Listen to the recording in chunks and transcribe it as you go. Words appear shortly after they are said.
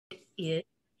is,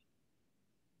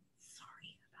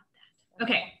 sorry about that.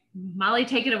 Okay, Molly,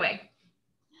 take it away.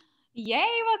 Yay.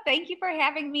 Well, thank you for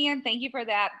having me and thank you for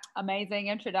that amazing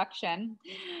introduction.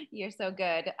 You're so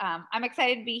good. I'm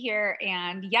excited to be here.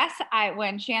 And yes,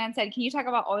 when Shannon said, can you talk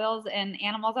about oils and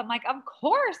animals? I'm like, of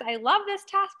course, I love this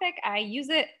topic. I use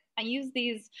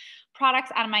these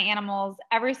products on my animals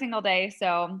every single day.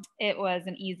 So it was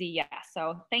an easy yes.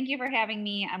 So thank you for having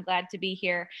me. I'm glad to be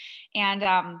here. And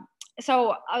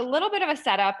so a little bit of a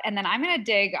setup, and then I'm going to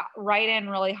dig right in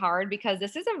really hard because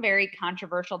this is a very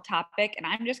controversial topic, and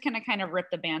I'm just going to kind of rip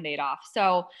the Band-Aid off.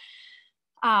 So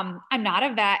I'm not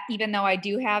a vet, even though I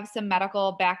do have some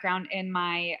medical background in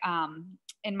my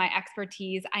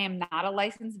expertise. I am not a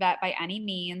licensed vet by any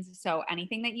means. So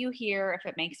anything that you hear, if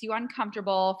it makes you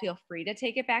uncomfortable, feel free to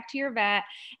take it back to your vet.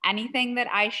 Anything that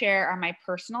I share are my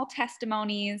personal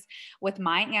testimonies with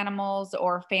my animals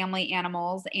or family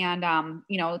animals. And,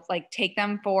 like take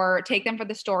them for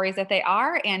the stories that they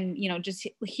are, and, just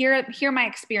hear my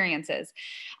experiences.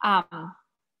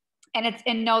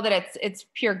 And know that it's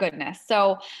pure goodness.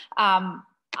 So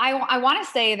I want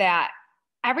to say that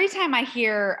every time I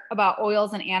hear about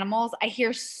oils and animals, I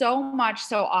hear so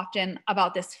often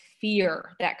about this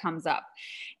fear that comes up.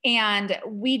 And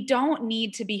we don't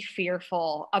need to be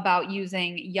fearful about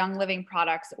using Young Living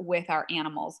products with our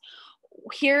animals.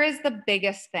 Here is the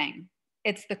biggest thing.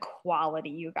 It's the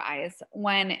quality, you guys.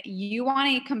 When you want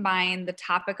to combine the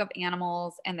topic of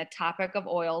animals and the topic of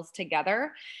oils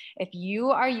together, if you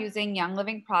are using Young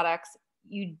Living products,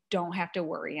 you don't have to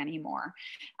worry anymore.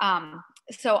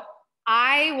 So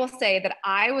I will say that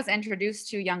I was introduced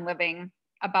to Young Living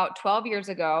about 12 years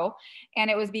ago,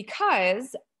 and it was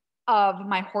because of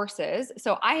my horses.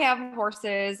 So I have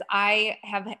horses. I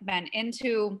have been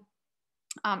into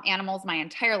animals my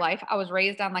entire life. I was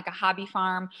raised on like a hobby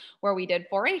farm where we did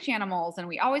 4-H animals, and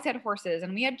we always had horses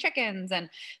and we had chickens. And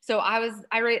so I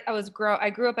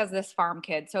grew up as this farm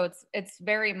kid. So it's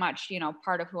very much,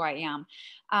 part of who I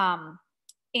am.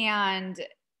 And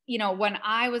when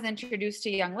I was introduced to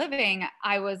Young Living,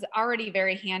 I was already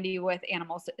very handy with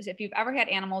animals. If you've ever had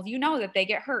animals, you know that they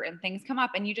get hurt and things come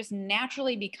up, and you just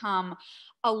naturally become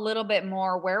a little bit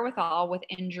more wherewithal with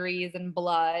injuries and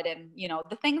blood and,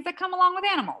 the things that come along with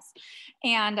animals.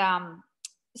 And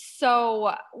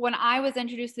so when I was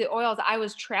introduced to the oils, I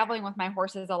was traveling with my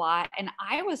horses a lot, and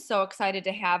I was so excited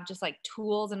to have just like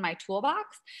tools in my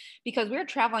toolbox, because we were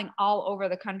traveling all over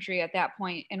the country at that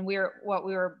point, and we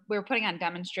were putting on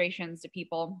demonstrations to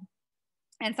people.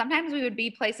 And sometimes we would be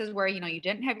places where, you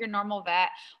didn't have your normal vet.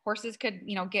 Horses could,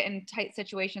 get in tight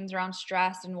situations around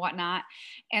stress and whatnot.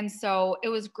 And so it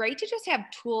was great to just have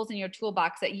tools in your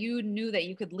toolbox that you knew that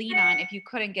you could lean on if you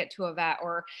couldn't get to a vet,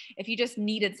 or if you just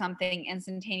needed something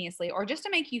instantaneously, or just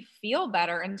to make you feel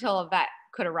better until a vet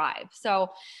could arrive. So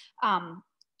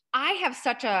I have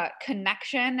such a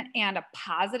connection and a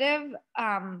positive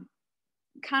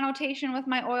connotation with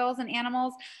my oils and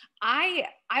animals. I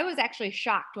was actually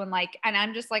shocked when and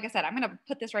I'm just, like I said, I'm going to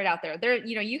put this right out there.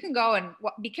 You can go and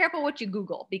be careful what you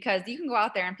Google, because you can go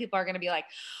out there and people are going to be like,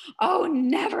 oh,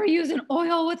 never use an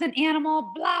oil with an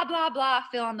animal, blah, blah, blah,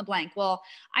 fill in the blank. Well,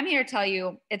 I'm here to tell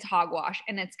you it's hogwash,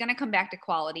 and it's going to come back to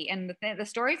quality. And the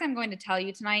stories I'm going to tell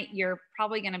you tonight, you're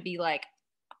probably going to be like,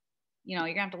 you're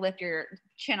gonna have to lift your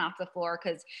chin off the floor,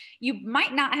 because you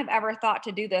might not have ever thought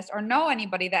to do this or know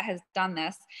anybody that has done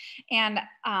this. And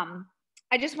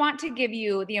I just want to give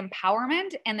you the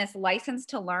empowerment and this license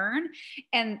to learn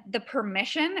and the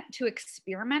permission to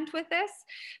experiment with this,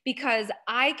 because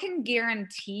I can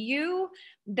guarantee you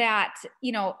that,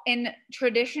 in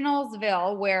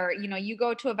traditionalsville, where, you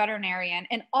go to a veterinarian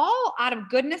and all out of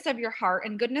goodness of your heart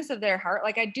and goodness of their heart,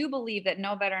 I do believe that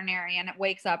no veterinarian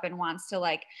wakes up and wants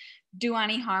to do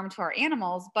any harm to our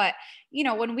animals. But,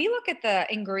 when we look at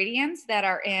the ingredients that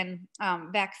are in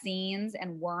vaccines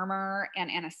and wormer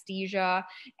and anesthesia,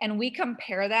 and we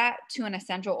compare that to an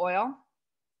essential oil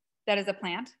that is a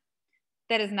plant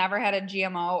that has never had a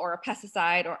GMO or a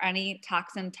pesticide or any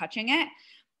toxin touching it,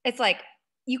 it's like,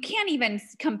 you can't even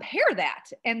compare that.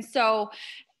 And so,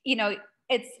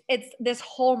 it's this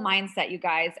whole mindset, you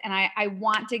guys. And I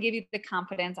want to give you the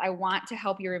confidence. I want to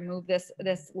help you remove this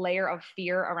layer of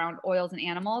fear around oils and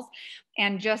animals,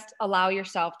 and just allow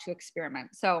yourself to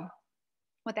experiment. So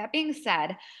with that being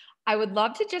said, I would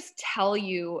love to just tell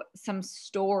you some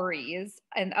stories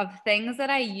and of things that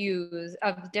I use,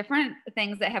 of different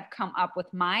things that have come up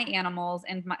with my animals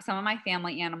and some of my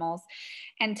family animals,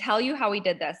 and tell you how we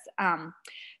did this.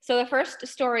 So the first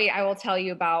story I will tell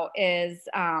you about is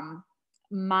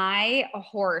my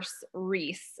horse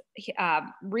Reese,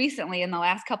 recently in the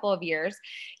last couple of years,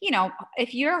 you know,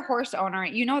 if you're a horse owner,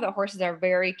 you know that horses are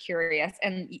very curious.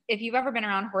 And if you've ever been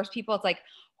around horse people, it's like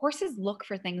horses look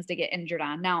for things to get injured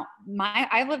on. Now,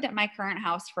 I've lived at my current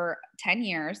house for 10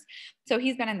 years. So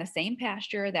he's been in the same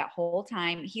pasture that whole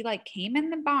time. He like came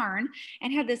in the barn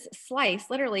and had this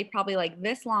slice, literally probably like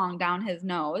this long down his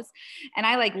nose. And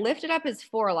I like lifted up his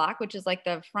forelock, which is like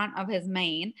the front of his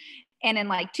mane. And in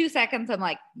like 2 seconds, I'm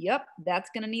like, yep, that's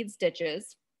going to need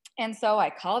stitches. And so I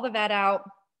call the vet out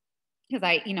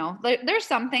because there's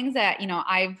some things that,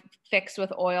 I've fixed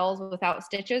with oils without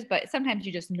stitches, but sometimes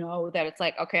you just know that it's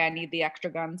like, okay, I need the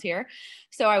extra guns here.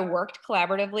 So I worked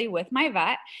collaboratively with my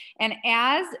vet. And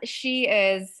as she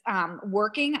is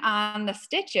working on the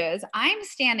stitches, I'm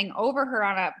standing over her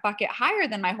on a bucket higher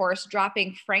than my horse,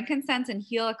 dropping frankincense and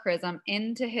helichrysum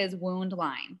into his wound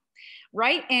line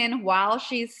right in while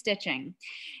she's stitching.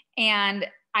 And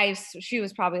she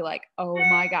was probably like, oh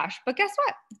my gosh, but guess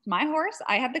what? It's my horse.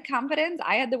 I had the confidence,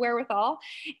 I had the wherewithal.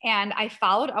 And I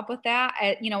followed up with that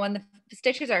when the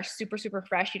stitches are super, super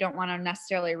fresh, you don't want to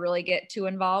necessarily really get too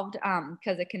involved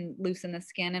because it can loosen the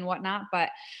skin and whatnot. But,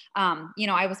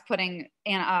 I was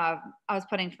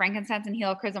putting frankincense and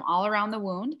helichrysum all around the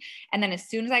wound. And then as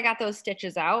soon as I got those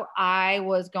stitches out, I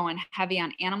was going heavy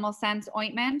on animal sense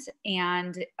ointment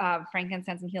and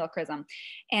frankincense and helichrysum.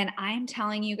 And I'm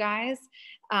telling you guys,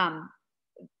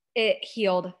 it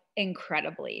healed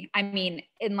incredibly. I mean,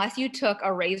 unless you took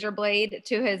a razor blade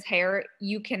to his hair,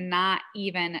 you cannot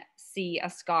even see a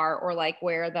scar or like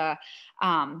where the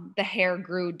hair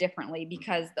grew differently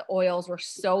because the oils were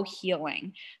so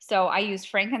healing. So I used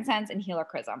frankincense and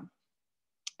helichrysum.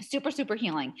 Super, super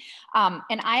healing.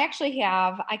 And I actually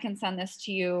I can send this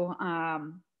to you.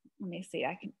 Let me see.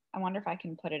 I wonder if I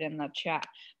can put it in the chat,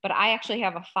 but I actually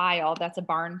have a file that's a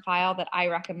barn file that I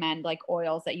recommend, like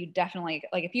oils that you definitely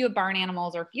like. If you have barn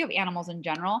animals or if you have animals in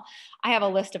general, I have a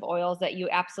list of oils that you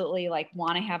absolutely like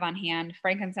want to have on hand.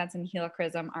 Frankincense and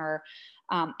helichrysum are,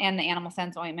 and the animal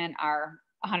sense ointment are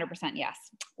 100% yes.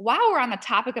 While we're on the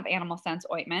topic of animal sense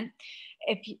ointment,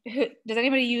 does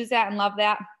anybody use that and love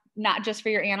that? Not just for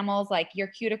your animals, like your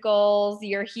cuticles,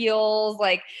 your heels,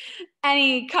 like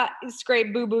any cut,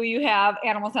 scrape, boo-boo you have,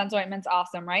 animal sense ointment's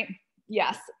awesome, right?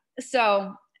 Yes.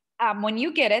 So when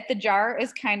you get it, the jar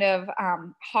is kind of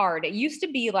hard. It used to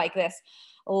be like this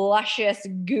luscious,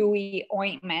 gooey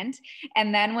ointment.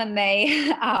 And then when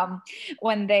they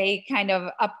kind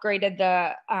of upgraded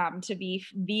to be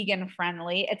vegan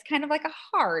friendly, it's kind of like a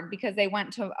hard because they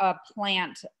went to a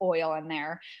plant oil in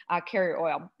there, carrier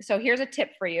oil. So here's a tip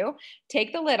for you.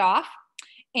 Take the lid off.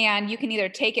 And you can either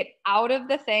take it out of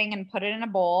the thing and put it in a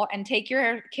bowl and take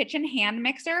your kitchen hand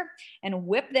mixer and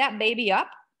whip that baby up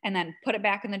and then put it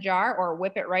back in the jar or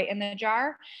whip it right in the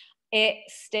jar. It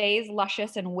stays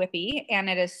luscious and whippy and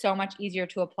it is so much easier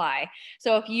to apply.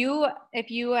 So if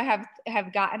you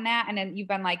have gotten that and then you've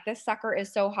been like, this sucker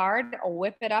is so hard,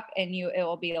 whip it up and it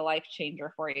will be a life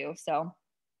changer for you. So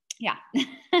yeah.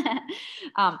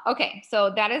 Okay.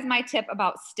 So that is my tip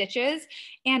about stitches.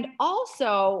 And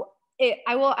also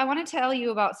I want to tell you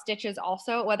about stitches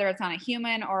also, whether it's on a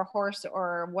human or a horse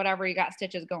or whatever you got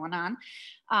stitches going on.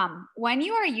 When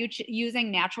you are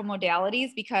using natural modalities,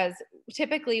 because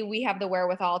typically we have the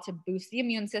wherewithal to boost the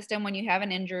immune system when you have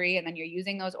an injury and then you're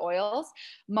using those oils,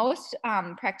 most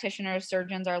practitioners,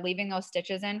 surgeons are leaving those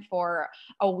stitches in for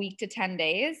a week to 10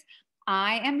 days.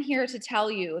 I am here to tell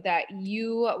you that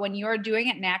when you are doing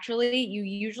it naturally, you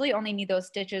usually only need those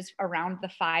stitches around the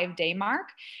 5-day mark.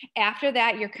 After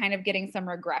that, you're kind of getting some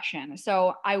regression.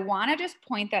 So I want to just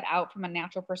point that out from a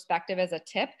natural perspective as a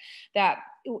tip that,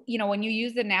 when you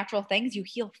use the natural things, you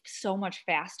heal so much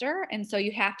faster. And so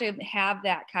you have to have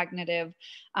that cognitive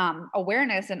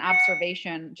awareness and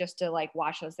observation just to like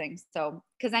watch those things. So,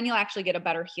 because then you'll actually get a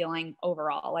better healing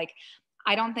overall. Like,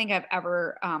 I don't think I've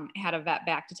ever had a vet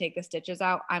back to take the stitches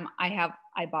out.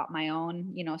 I bought my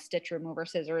own, stitch remover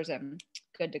scissors and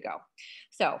good to go.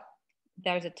 So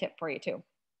there's a tip for you too.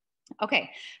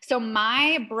 Okay. So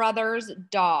my brother's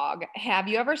dog, have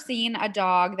you ever seen a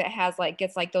dog that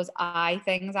gets like those eye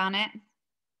things on it?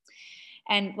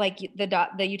 And like the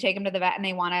dog that you take them to the vet and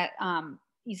they want to,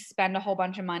 you spend a whole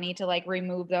bunch of money to like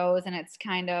remove those. And it's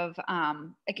kind of,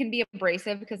 it can be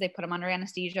abrasive because they put them under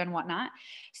anesthesia and whatnot.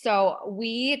 So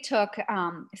we took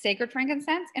sacred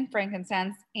frankincense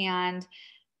and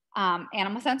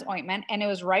animal sense ointment, and it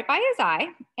was right by his eye.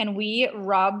 And we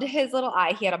rubbed his little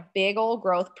eye. He had a big old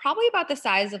growth, probably about the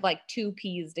size of like 2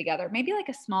 peas together, maybe like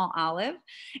a small olive.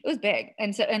 It was big.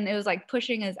 And it was like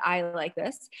pushing his eye like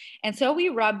this. And so we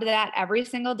rubbed that every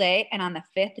single day. And on the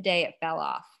 5th day, it fell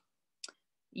off.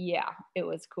 Yeah, it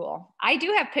was cool. I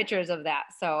do have pictures of that.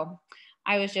 So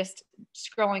I was just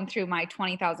scrolling through my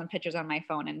 20,000 pictures on my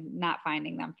phone and not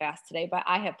finding them fast today, but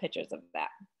I have pictures of that.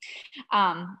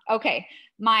 Okay,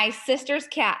 my sister's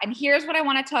cat. And here's what I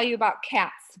want to tell you about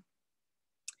cats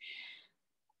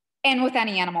and with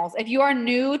any animals. If you are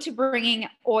new to bringing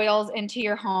oils into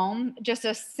your home, just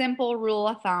a simple rule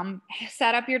of thumb,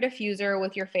 set up your diffuser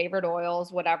with your favorite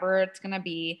oils, whatever it's going to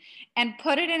be, and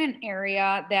put it in an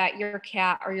area that your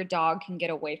cat or your dog can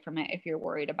get away from it if you're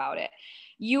worried about it.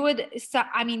 You would,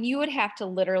 I mean, you would have to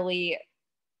literally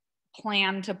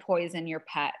plan to poison your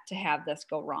pet to have this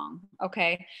go wrong.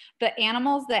 Okay. The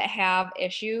animals that have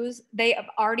issues, they have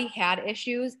already had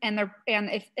issues. And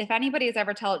if anybody has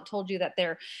ever told you that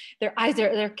their eyes,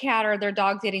 their cat or their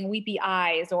dog's getting weepy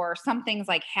eyes or something's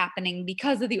like happening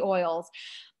because of the oils,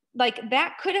 like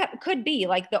that could be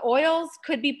like the oils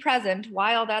could be present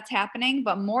while that's happening,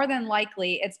 but more than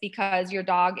likely it's because your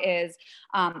dog is,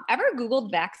 ever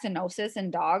Googled vaccinosis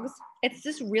in dogs? It's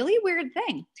this really weird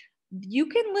thing. You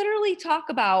can literally talk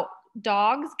about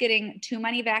dogs getting too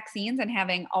many vaccines and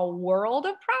having a world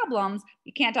of problems.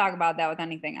 You can't talk about that with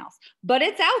anything else, but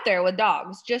it's out there with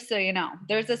dogs, just so you know.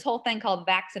 There's this whole thing called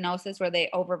vaccinosis where they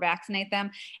over vaccinate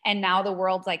them. And now the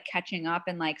world's like catching up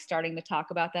and like starting to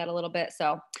talk about that a little bit.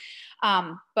 So,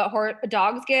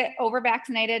 dogs get over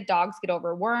vaccinated, dogs get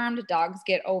overwormed, dogs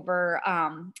get over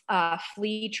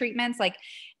flea treatments. Like,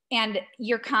 and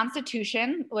your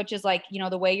constitution, which is like,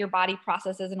 the way your body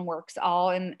processes and works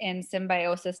all in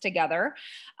symbiosis together,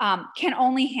 can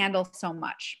only handle so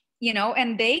much,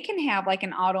 and they can have like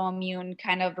an autoimmune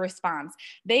kind of response.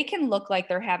 They can look like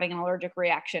they're having an allergic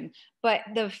reaction, but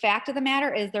the fact of the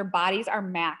matter is their bodies are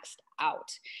maxed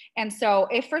out. And so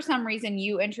if for some reason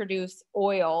you introduce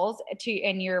oils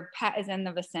and your pet is in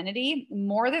the vicinity,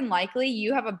 more than likely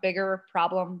you have a bigger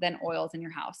problem than oils in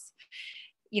your house.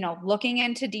 Looking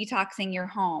into detoxing your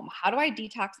home. How do I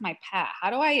detox my pet? How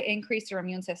do I increase their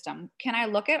immune system? Can I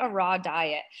look at a raw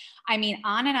diet? I mean,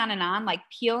 on and on and on, like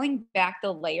peeling back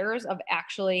the layers of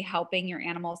actually helping your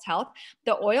animal's health.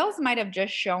 The oils might have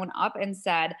just shown up and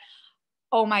said,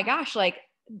 oh my gosh, like,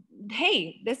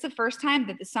 hey, this is the first time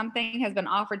that something has been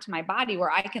offered to my body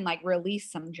where I can like release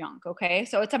some junk. Okay.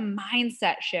 So it's a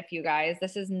mindset shift, you guys.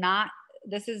 This is not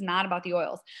about the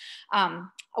oils.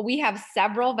 We have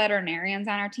several veterinarians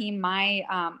on our team. My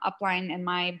upline and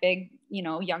my big,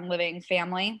 Young Living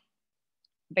family,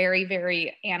 very,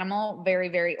 very animal, very,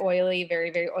 very oily, very,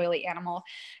 very oily animal.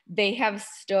 They have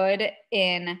stood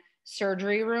in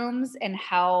surgery rooms and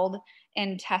held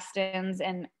intestines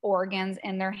and organs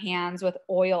in their hands with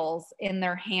oils in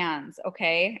their hands.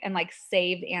 Okay. And like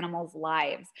saved animals'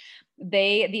 lives.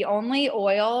 The only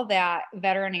oil that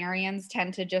veterinarians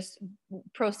tend to just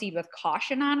proceed with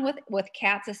caution on with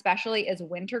cats, especially, is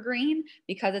wintergreen,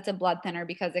 because it's a blood thinner,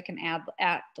 because it can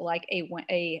act like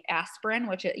a aspirin,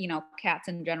 which, cats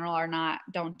in general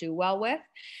don't do well with.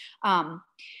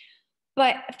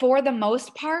 But for the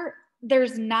most part,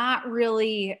 there's not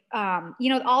really,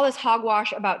 all this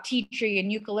hogwash about tea tree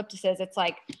and eucalyptuses. It's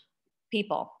like,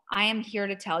 people, I am here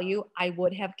to tell you, I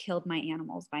would have killed my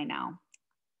animals by now.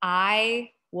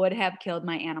 I would have killed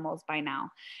my animals by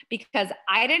now, because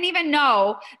I didn't even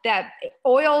know that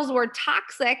oils were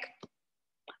toxic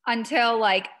until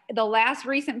like the last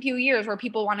recent few years, where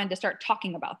people wanted to start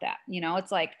talking about that.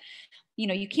 It's like,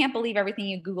 you can't believe everything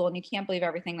you Google, and you can't believe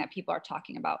everything that people are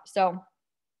talking about. So,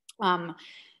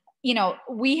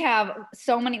 we have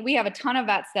a ton of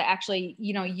vets that actually,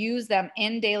 use them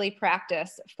in daily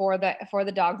practice for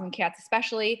the dogs and cats,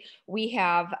 especially. We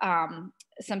have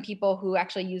some people who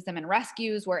actually use them in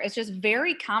rescues, where it's just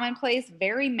very commonplace,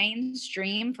 very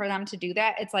mainstream for them to do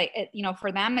that. It's like,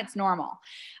 for them, it's normal.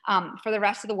 For the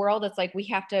rest of the world, it's like, we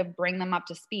have to bring them up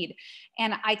to speed.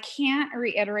 And I can't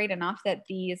reiterate enough that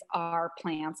these are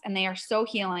plants, and they are so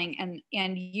healing,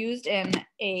 and used in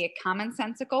a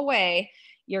commonsensical way,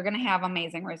 you're going to have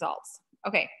amazing results.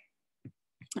 Okay.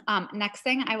 Next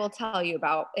thing I will tell you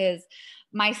about is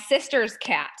my sister's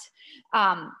cat.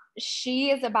 She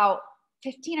is about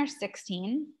 15 or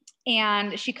 16,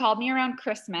 and she called me around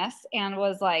Christmas and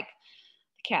was like,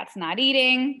 the cat's not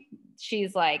eating.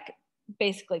 She's like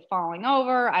basically falling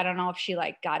over. I don't know if she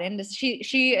like got into,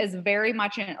 she is very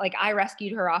much in, like, I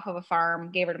rescued her off of a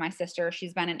farm, gave her to my sister.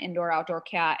 She's been an indoor outdoor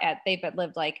cat they've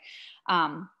lived like,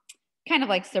 kind of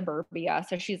like suburbia.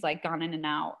 So she's like gone in and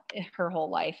out her whole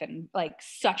life, and like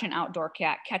such an outdoor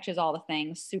cat, catches all the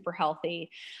things, super healthy.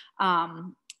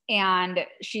 And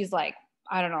she's like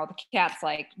I don't know, the cat's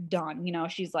like done, you know,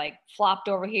 she's like flopped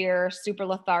over here, super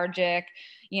lethargic,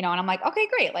 you know, and I'm like, okay,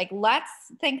 great. Like, let's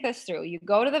think this through. You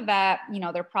go to the vet, you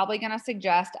know, they're probably going to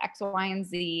suggest X, Y, and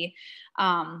Z,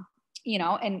 you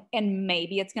know, and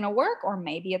maybe it's going to work or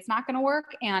maybe it's not going to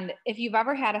work. And if you've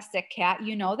ever had a sick cat,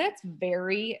 you know, that's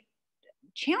very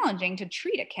challenging to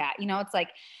treat a cat. You know, it's like,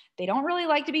 they don't really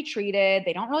like to be treated.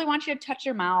 They don't really want you to touch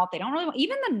their mouth. They don't really want,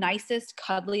 even the nicest,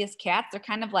 cuddliest cats, they're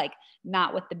kind of like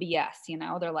not with the BS, you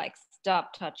know, they're like,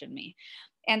 stop touching me.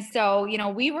 And so, you know,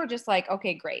 we were just like,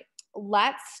 okay, great.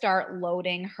 Let's start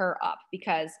loading her up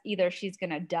because either she's going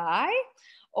to die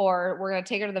or we're going to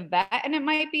take her to the vet and it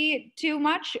might be too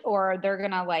much, or they're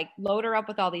going to like load her up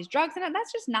with all these drugs. And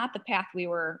that's just not the path we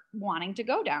were wanting to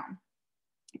go down.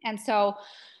 And so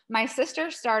my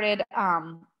sister started,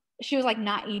 she was like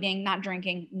not eating, not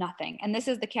drinking, nothing. And this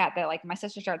is the cat that like my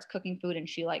sister starts cooking food and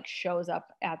she like shows up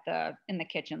in the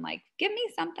kitchen, like, give me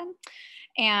something,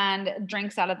 and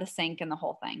drinks out of the sink and the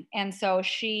whole thing. And so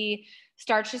she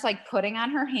starts just like putting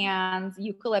on her hands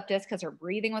eucalyptus because her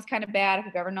breathing was kind of bad. If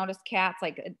you've ever noticed cats,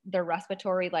 like their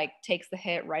respiratory like takes the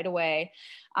hit right away.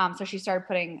 So she started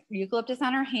putting eucalyptus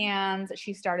on her hands.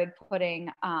 She started putting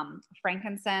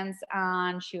frankincense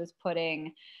on. She was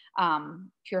putting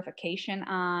purification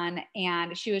on,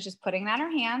 and she was just putting that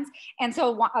on her hands. And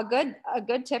so a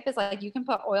good tip is like, you can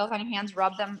put oils on your hands,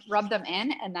 rub them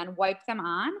in, and then wipe them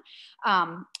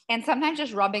on. And sometimes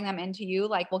just rubbing them into you,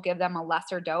 like, will give them a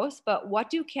lesser dose. But what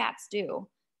do cats do?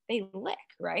 They lick,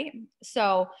 right?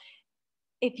 So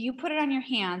if you put it on your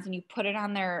hands and you put it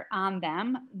on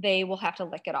them, they will have to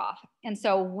lick it off. And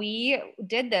so we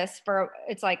did this for,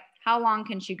 it's like, how long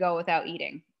can she go without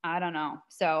eating? I don't know.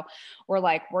 So we're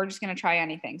like, we're just going to try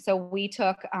anything. So we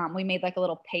took, we made like a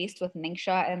little paste with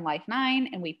Ningxia and Life9,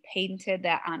 and we painted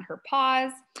that on her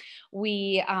paws.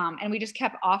 And we just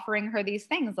kept offering her these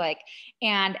things, like,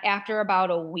 and after about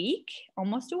a week,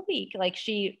 almost a week, like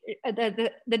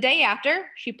the day after,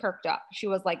 she perked up. She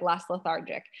was like less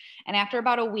lethargic. And after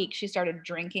about a week, she started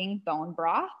drinking bone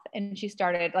broth, and she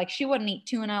started like, she wouldn't eat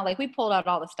tuna. Like, we pulled out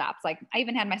all the stops. Like, I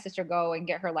even had my sister go and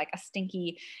get her like a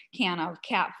stinky can of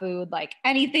cat food, like,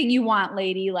 anything you want,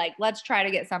 lady, like, let's try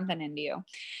to get something into you.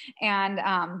 And,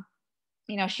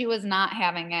 you know, she was not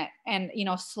having it. And, you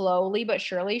know, slowly but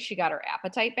surely she got her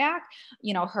appetite back.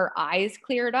 You know, her eyes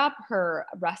cleared up, her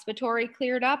respiratory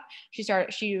cleared up.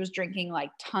 She was drinking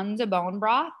like tons of bone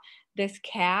broth. This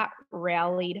cat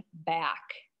rallied back.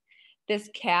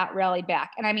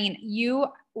 And I mean, you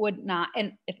would not,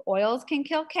 and if oils can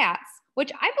kill cats,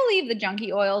 which I believe the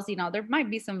junkie oils, you know, there might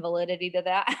be some validity to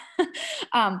that.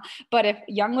 But if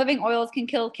Young Living oils can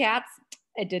kill cats,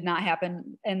 it did not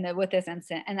happen with this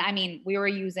incident. And I mean, we were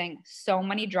using so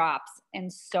many drops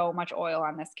and so much oil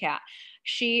on this cat.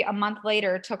 She, a month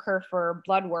later, took her for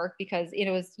blood work because it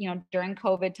was, you know, during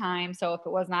COVID time. So if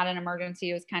it was not an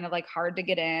emergency, it was kind of like hard to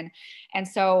get in. And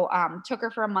so took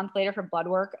her for a month later for blood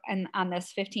work, and on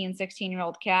this 15,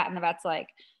 16-year-old cat. And the vet's like,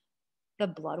 the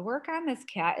blood work on this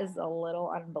cat is a little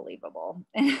unbelievable.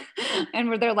 And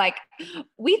where they're like,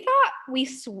 we thought we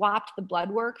swapped the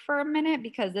blood work for a minute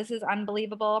because this is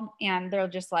unbelievable. And they're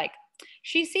just like,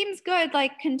 she seems good.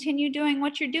 Like, continue doing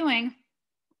what you're doing,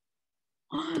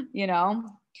 you know?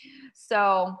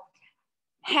 So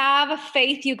have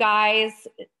faith, you guys.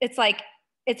 It's like,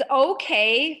 it's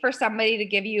okay for somebody to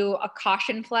give you a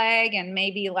caution flag and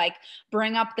maybe like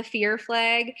bring up the fear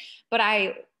flag. But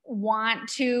I want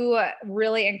to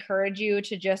really encourage you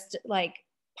to just like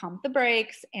pump the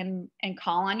brakes and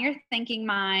call on your thinking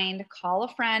mind, call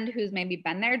a friend who's maybe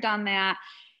been there, done that.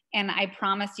 And I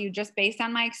promise you, just based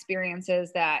on my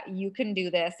experiences, that you can do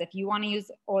this. If you want to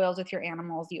use oils with your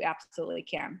animals, you absolutely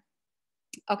can.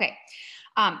 Okay.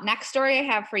 Next story I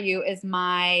have for you is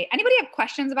anybody have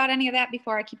questions about any of that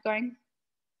before I keep going?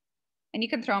 And you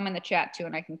can throw them in the chat too,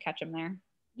 and I can catch them there.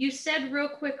 You said real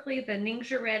quickly the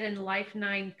Ningxia Red and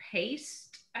Life9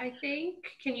 paste, I think.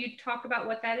 Can you talk about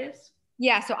what that is?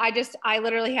 Yeah, so I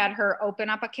literally had her open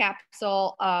up a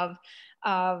capsule of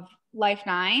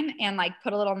Life9 and like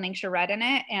put a little Ningxia Red in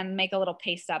it and make a little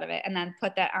paste out of it, and then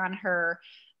put that on her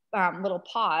little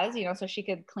paws, you know, so she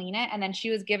could clean it. And then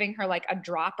she was giving her like a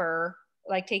dropper,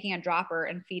 like taking a dropper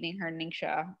and feeding her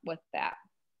Ningxia with that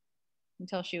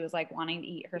until she was like wanting to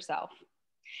eat herself.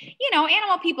 You know,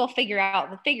 animal people figure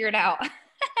it out.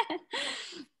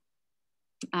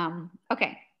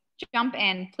 Okay, jump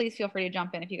in. Please feel free to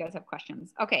jump in if you guys have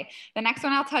questions. Okay, the next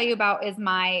one I'll tell you about is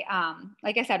my,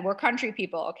 like I said, we're country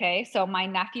people, okay? So my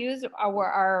nephews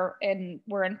were in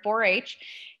 4-H.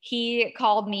 He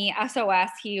called me SOS.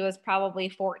 He was probably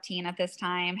 14 at this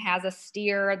time, has a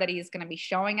steer that he's gonna be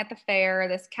showing at the fair,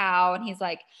 this cow, and he's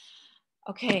like,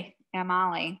 okay, Aunt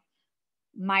Molly,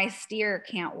 my steer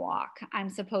can't walk. I'm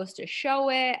supposed to show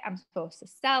it. I'm supposed to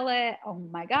sell it. Oh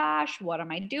my gosh, what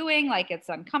am I doing? Like, it's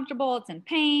uncomfortable. It's in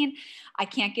pain. I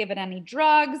can't give it any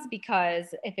drugs because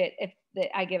if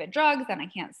I give it drugs, then I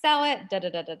can't sell it. Da da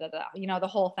da da da da. You know, the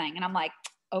whole thing. And I'm like,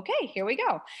 okay, here we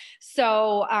go.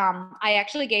 So I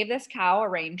actually gave this cow a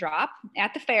raindrop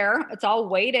at the fair. It's all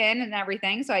weighed in and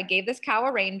everything. So I gave this cow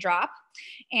a raindrop,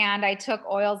 and I took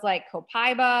oils like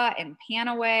Copaiba and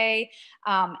Panaway,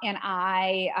 and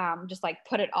I just like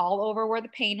put it all over where the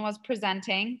pain was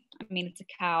presenting. I mean, it's a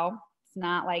cow. It's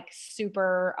not like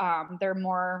super, they're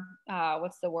more,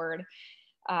 what's the word?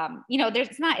 You know,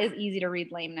 it's not as easy to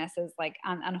read lameness as like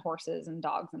on horses and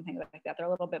dogs and things like that. They're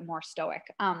a little bit more stoic.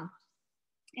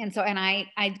 And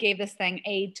I gave this thing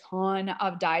a ton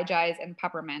of DiGize and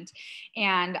peppermint,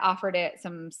 and offered it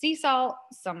some sea salt,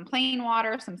 some plain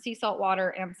water, some sea salt water,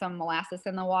 and some molasses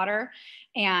in the water.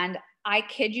 And I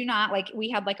kid you not, like, we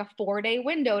had like a 4-day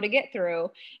window to get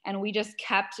through, and we just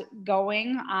kept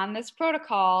going on this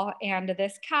protocol. And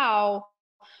this cow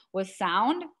was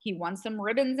sound. He won some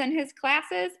ribbons in his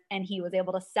classes, and he was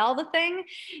able to sell the thing.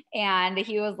 And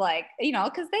he was like, you know,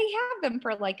 because they have them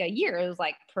for like a year. It was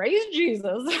like, praise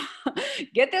Jesus,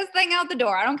 get this thing out the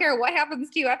door. I don't care what happens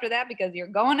to you after that, because you're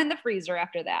going in the freezer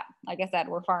after that. Like I said,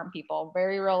 we're farm people,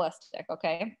 very realistic.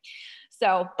 Okay.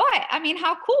 So, but I mean,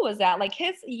 how cool was that? Like,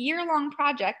 his year-long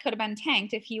project could have been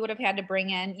tanked if he would have had to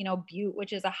bring in, you know, Bute,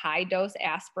 which is a high-dose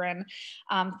aspirin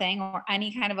thing, or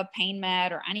any kind of a pain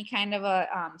med, or any kind of a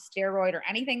steroid, or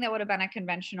anything that would have been a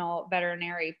conventional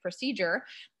veterinary procedure.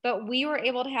 But we were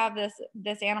able to have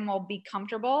this animal be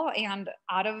comfortable and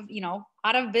out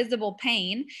of visible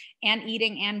pain, and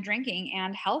eating and drinking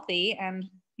and healthy, and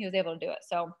he was able to do it.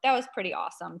 So that was pretty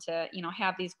awesome to, you know,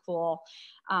 have these cool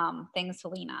things to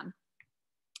lean on.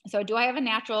 So do I have a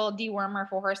natural dewormer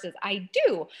for horses? I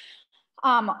do.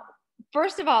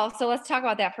 First of all, so let's talk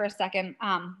about that for a second.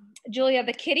 Julia,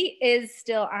 the kitty is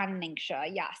still on Ningxia,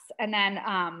 yes. And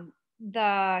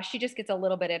then she just gets a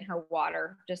little bit in her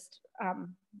water,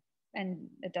 and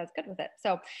it does good with it.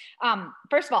 So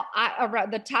first of all,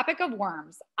 the topic of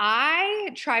worms,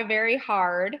 I try very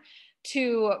hard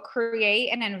to create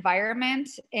an environment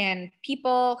in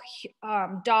people,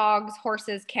 dogs,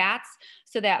 horses, cats,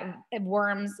 so that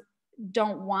worms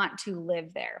don't want to live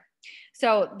there.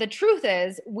 So the truth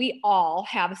is, we all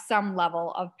have some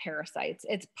level of parasites.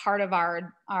 It's part of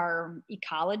our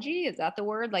ecology. Is that the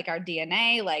word? Like our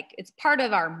DNA, like it's part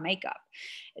of our makeup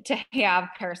to have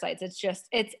parasites.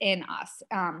 It's in us.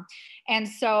 And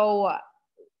so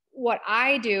what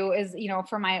I do is, you know,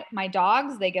 for my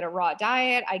dogs, they get a raw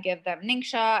diet. I give them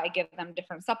Ningxia. I give them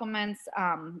different supplements,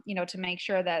 you know, to make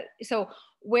sure that, so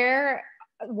where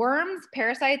worms,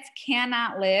 parasites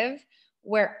cannot live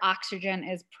where oxygen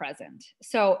is present.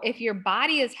 So if your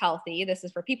body is healthy, this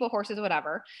is for people, horses,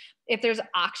 whatever, if there's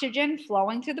oxygen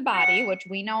flowing through the body, which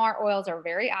we know our oils are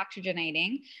very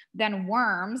oxygenating, then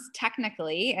worms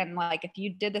technically, and like if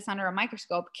you did this under a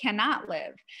microscope, cannot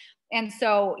live. And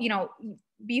so, you know,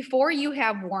 before you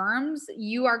have worms,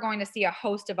 you are going to see a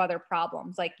host of other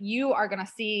problems. Like you are going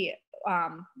to see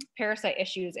parasite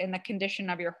issues in the condition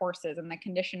of your horses and the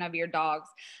condition of your dogs,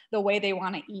 the way they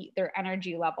want to eat, their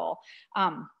energy level.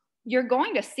 You're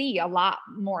going to see a lot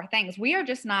more things. We are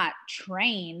just not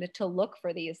trained to look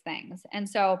for these things. And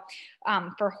so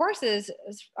for horses,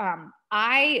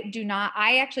 I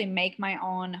actually make my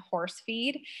own horse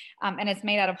feed, and it's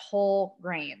made out of whole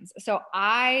grains. So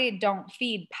I don't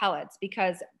feed pellets,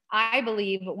 because I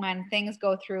believe when things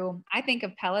go through, I think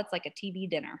of pellets like a TV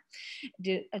dinner.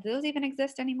 Do those even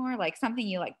exist anymore? Like something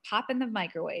you like pop in the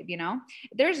microwave, you know?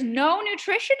 There's no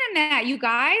nutrition in that, you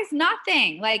guys,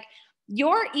 nothing. Like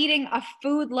you're eating a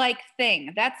food-like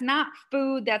thing. That's not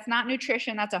food. That's not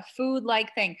nutrition. That's a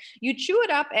food-like thing. You chew it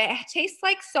up. It tastes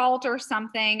like salt or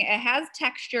something. It has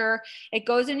texture. It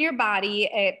goes in your body.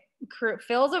 It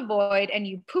fills a void, and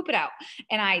you poop it out.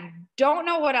 And I don't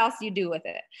know what else you do with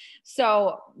it.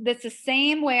 So that's the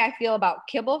same way I feel about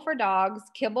kibble for dogs,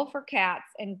 kibble for cats,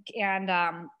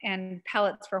 and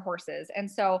pellets for horses. And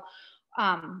so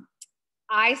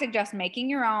I suggest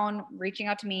making your own, reaching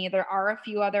out to me. There are a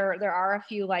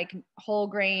few like whole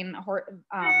grain,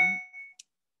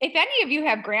 if any of you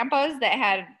have grandpas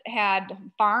that had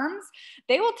farms,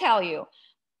 they will tell you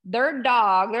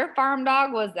their farm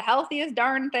dog was the healthiest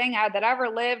darn thing that ever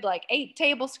lived, like 8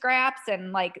 table scraps,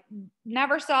 and like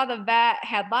never saw the vet,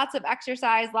 had lots of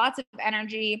exercise, lots of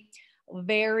energy,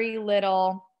 very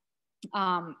little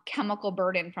chemical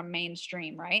burden from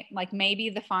mainstream, right? Like maybe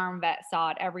the farm vet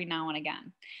saw it every now and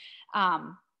again.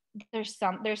 there's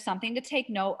something to take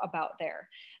note about there.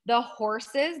 The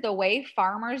horses, the way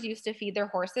farmers used to feed their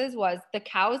horses was the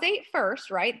cows ate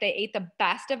first, right? They ate the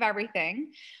best of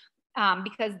everything,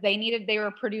 because they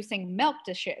were producing milk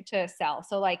to sell.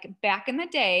 So like back in the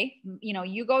day,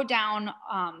 you go down,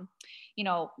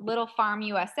 Little Farm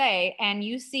USA, and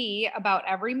you see about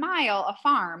every mile a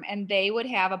farm, and they would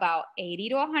have about 80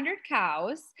 to 100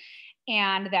 cows.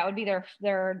 And that would be their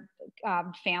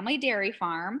family dairy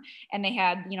farm, and they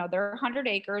had their 100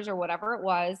 acres or whatever it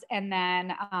was, and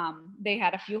then they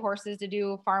had a few horses to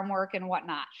do farm work and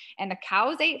whatnot. And the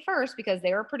cows ate first because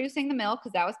they were producing the milk,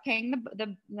 because that was paying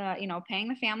paying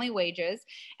the family wages,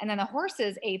 and then the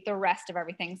horses ate the rest of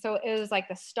everything. So it was like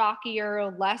the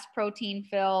stockier, less protein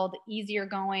filled, easier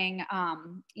going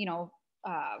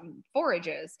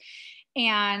forages.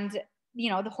 And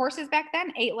the horses back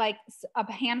then ate like a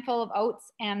handful of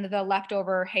oats and the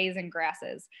leftover hays and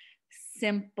grasses.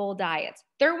 Simple diets.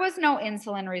 There was no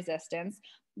insulin resistance.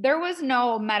 There was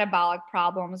no metabolic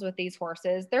problems with these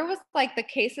horses. There was like the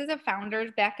cases of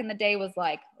founders back in the day was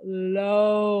like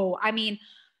low. I mean,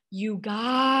 you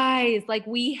guys, like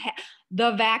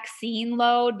the vaccine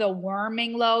load, the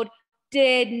worming load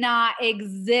did not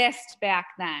exist back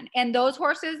then. And those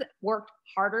horses worked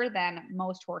harder than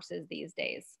most horses these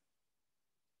days.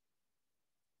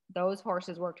 Those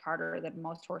horses worked harder than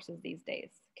most horses these days.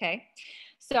 Okay.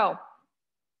 So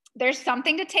there's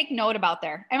something to take note about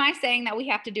there. Am I saying that we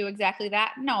have to do exactly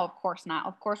that? No, of course not.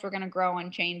 Of course, we're going to grow and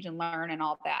change and learn and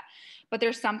all that. But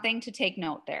there's something to take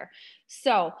note there.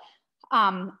 So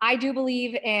I do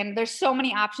believe there's so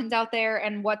many options out there,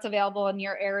 and what's available in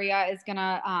your area is going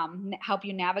to help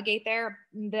you navigate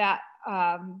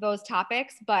those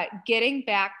topics. But getting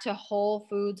back to whole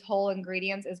foods, whole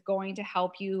ingredients is going to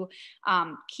help you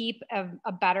keep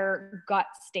a better gut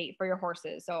state for your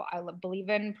horses. So I believe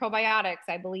in probiotics.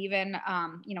 I believe in,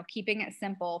 keeping it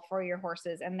simple for your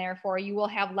horses, and therefore you will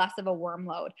have less of a worm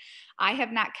load. I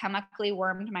have not chemically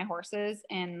wormed my horses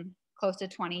in close to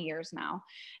 20 years now.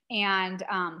 And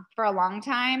for a long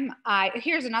time,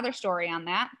 here's another story on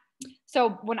that.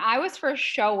 So when I was first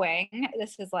showing,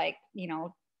 this is like,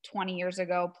 20 years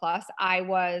ago plus, I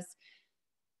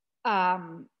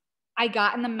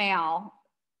got in the mail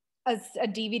a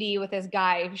DVD with this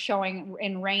guy showing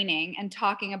in reining and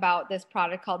talking about this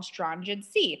product called Strongid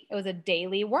C. It was a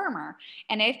daily wormer.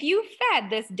 And if you fed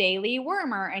this daily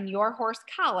wormer and your horse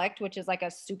colicked, which is like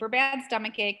a super bad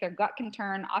stomach ache, their gut can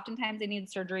turn, oftentimes they need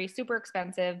surgery, super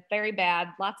expensive, very bad,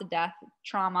 lots of death,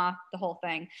 trauma, the whole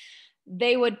thing.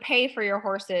 They would pay for your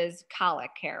horse's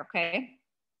colic care, okay?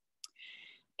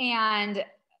 And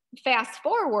fast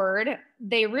forward,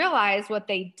 they realized what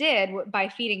they did by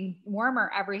feeding wormer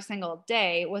every single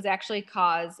day was actually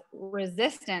cause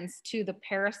resistance to the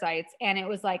parasites. And it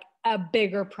was like a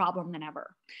bigger problem than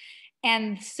ever.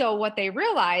 And so what they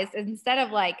realized is instead of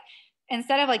like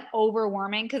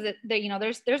overworming, because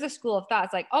there's a school of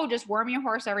thoughts like, oh, just worm your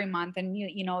horse every month and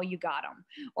you got them,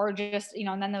 or just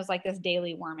and then there's like this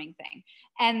daily worming thing.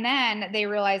 And then they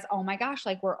realize, oh my gosh,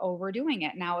 like we're overdoing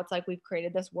it now. It's like we've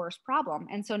created this worse problem.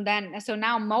 And so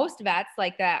now most vets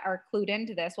like that are clued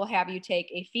into this will have you take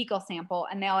a fecal sample,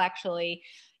 and they'll actually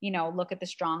look at the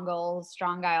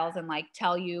strongyles and like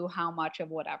tell you how much of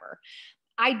whatever.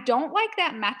 I don't like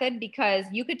that method because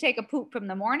you could take a poop from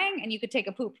the morning and you could take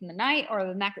a poop from the night or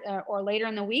the next or later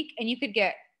in the week, and you could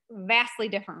get vastly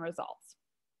different results.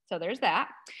 So there's that.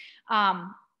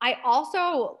 I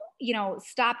also,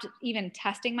 stopped even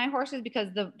testing my horses because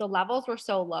the levels were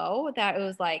so low that it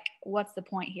was like, what's the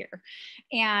point here?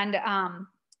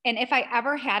 And if I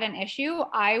ever had an issue,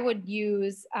 I would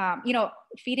use,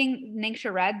 feeding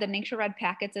Ningxia Red. The Ningxia Red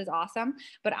packets is awesome,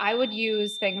 but I would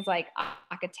use things like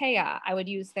Achatea. I would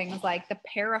use things like the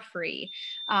Parafree.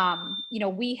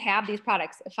 We have these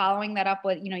products. Following that up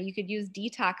with, you could use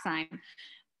Detoxime.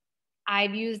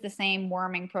 I've used the same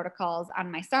worming protocols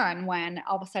on my son when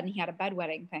all of a sudden he had a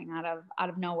bedwetting thing out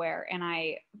of nowhere. And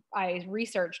I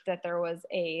researched that there was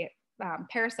a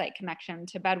parasite connection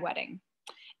to bedwetting.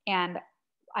 And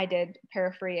I did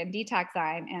Parafree and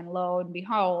Detoxime, and lo and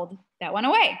behold, that went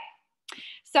away.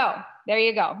 So there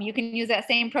you go. You can use that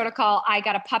same protocol. I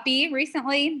got a puppy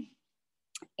recently,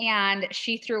 and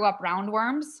she threw up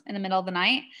roundworms in the middle of the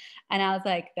night. And I was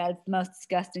like, that's the most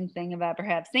disgusting thing I've ever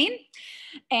have seen.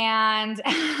 And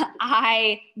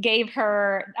I gave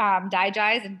her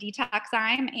Digize and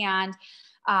Detoxime and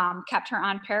kept her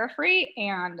on Parafree,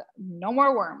 and no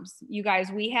more worms. You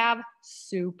guys, we have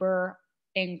super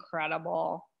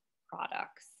incredible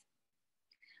products.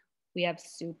 We have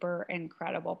super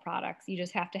incredible products. You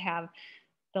just have to have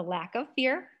the lack of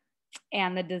fear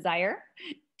and the desire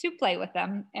to play with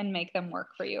them and make them work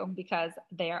for you because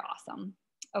they are awesome.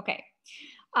 Okay.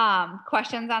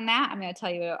 Questions on that? I'm going to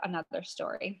tell you another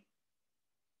story.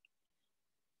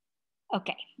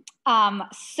 Okay.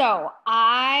 So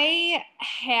I've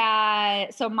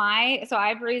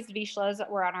raised Vizslas.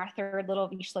 We're on our third little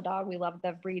Vizsla dog. We love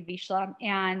the breed Vizsla.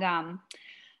 And,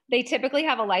 they typically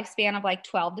have a lifespan of like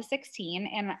 12 to 16.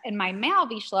 And in my male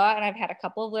Vizsla, and I've had a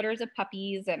couple of litters of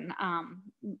puppies and,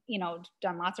 you know,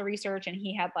 done lots of research, and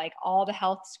he had like all the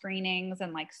health screenings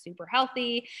and like super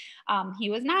healthy. He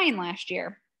was 9 last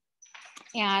year.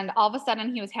 And all of a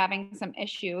sudden he was having some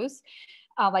issues,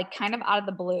 like kind of out of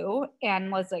the blue,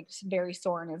 and was like very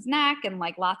sore in his neck and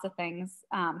like lots of things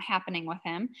happening with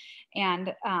him.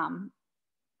 And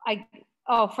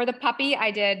for the puppy,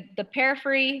 I did the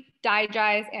Parafree,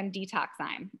 Digize, and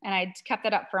Detoxzyme, and I kept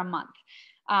it up for a month.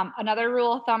 Another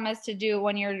rule of thumb is to do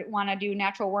when you want to do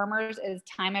natural wormers is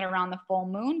time it around the full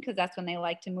moon, because that's when they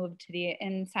like to move to the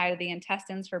inside of the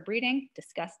intestines for breeding.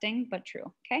 Disgusting, but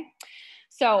true. Okay.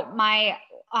 So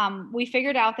we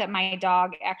figured out that my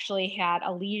dog actually had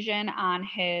a lesion on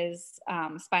his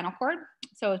spinal cord.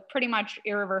 So it's pretty much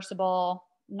irreversible,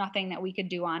 nothing that we could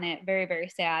do on it. Very, very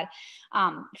sad.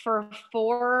 For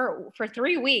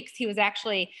 3 weeks, he was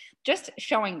actually just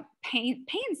showing pain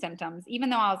symptoms, even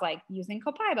though I was like using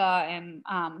Copaiba and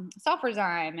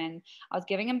Sulfurzyme, and I was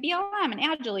giving him BLM and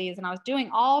Agiles, and I was doing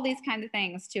all these kinds of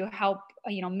things to help,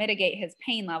 you know, mitigate his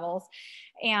pain levels.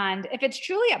 And if it's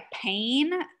truly a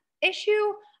pain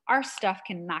issue, our stuff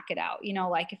can knock it out. You know,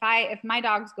 like if my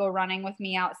dogs go running with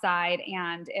me outside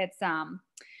and it's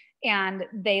and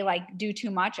they like do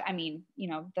too much, I mean, you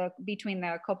know, between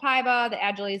the Copaiba, the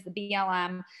Agiles, the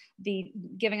BLM, the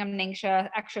giving them Ningxia,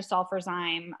 extra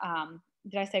Sulfurzyme,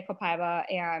 did I say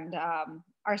Copaiba, and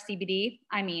our CBD,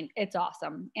 I mean, it's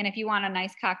awesome. And if you want a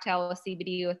nice cocktail with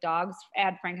CBD with dogs,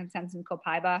 add frankincense and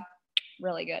Copaiba,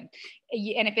 really good.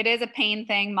 And if it is a pain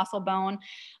thing, muscle bone,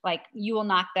 like you will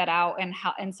knock that out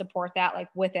and support that like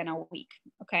within a week.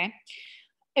 Okay.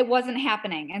 It wasn't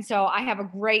happening. And so I have a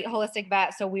great holistic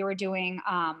vet. So we were doing,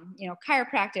 you know,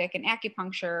 chiropractic and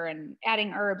acupuncture and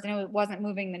adding herbs, and it wasn't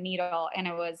moving the needle.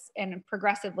 And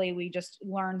progressively, we just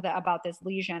learned about this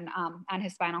lesion on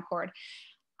his spinal cord.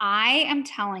 I am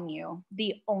telling you,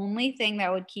 the only thing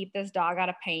that would keep this dog out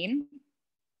of pain,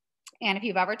 and if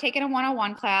you've ever taken a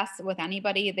 101 class with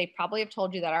anybody, they probably have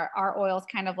told you that our oils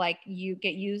kind of like you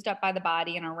get used up by the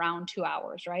body in around 2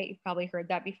 hours, right? You've probably heard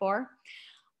that before.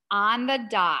 On the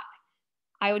dot,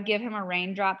 I would give him a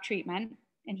raindrop treatment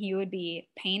and he would be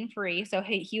pain-free. So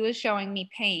he was showing me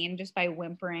pain just by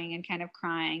whimpering and kind of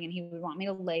crying, and he would want me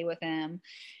to lay with him.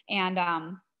 And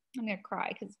I'm going to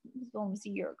cry because it was almost a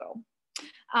year ago.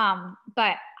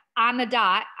 But on the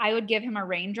dot, I would give him a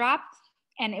raindrop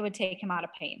and it would take him out of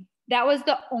pain. That was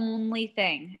the only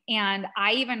thing. And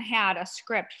I even had a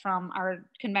script from our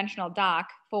conventional doc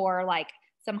for like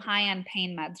some high-end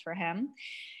pain meds for him.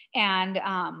 And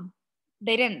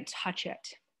they didn't touch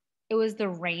it. It was the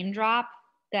raindrop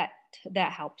that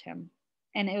helped him.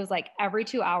 And it was like every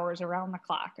 2 hours around the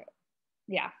clock.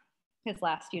 Yeah, his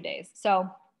last few days. So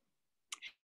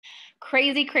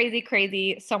crazy, crazy,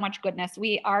 crazy. So much goodness.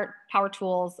 Our power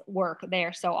tools work. They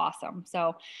are so awesome.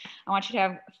 So I want you to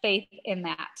have faith in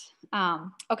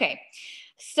that. Okay.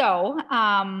 So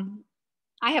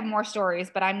I have more stories,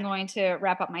 but I'm going to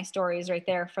wrap up my stories right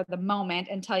there for the moment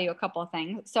and tell you a couple of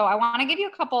things. So I want to give you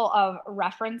a couple of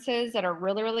references that are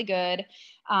really, really good.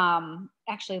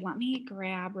 Actually, let me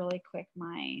grab really quick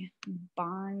my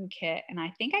barn kit, and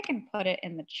I think I can put it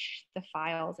in the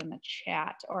files in the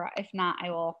chat, or if not,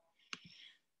 I will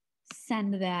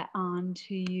send that on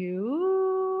to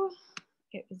you.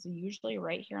 It is usually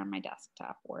right here on my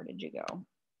desktop. Where did you go?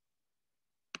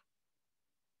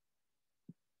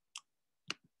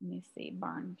 Let me see,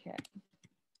 barn kit.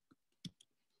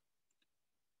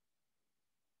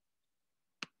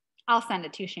 I'll send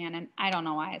it to you, Shannon. I don't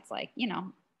know why it's like, you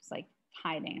know, it's like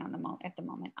hiding at the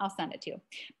moment. I'll send it to you.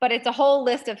 But it's a whole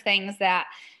list of things that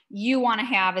you want to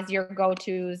have as your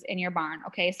go-tos in your barn.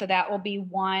 Okay, so that will be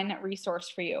one resource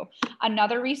for you.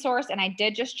 Another resource, and I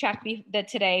did just check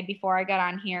today before I got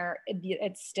on here,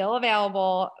 it's still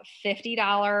available,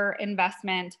 $50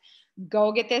 investment.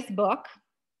 Go get this book.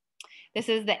 This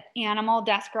is the Animal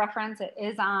Desk Reference. It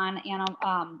is on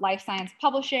Life Science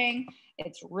Publishing.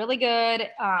 It's really good.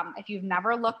 If you've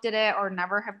never looked at it or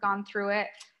never have gone through it,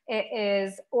 it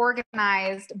is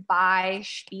organized by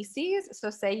species. So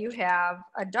say you have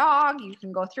a dog, you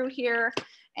can go through here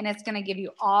and it's going to give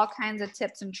you all kinds of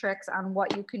tips and tricks on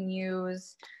what you can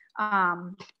use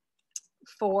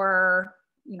for,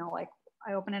 you know, like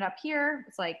I open it up here.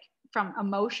 It's like from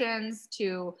emotions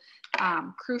to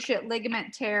cruciate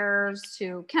ligament tears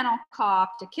to kennel cough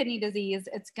to kidney disease.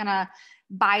 It's gonna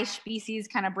by species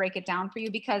kind of break it down for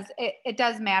you, because it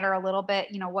does matter a little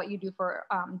bit. You know, what you do for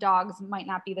dogs might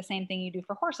not be the same thing you do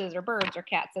for horses or birds or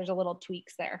cats. There's a little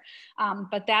tweaks there.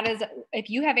 But that is, if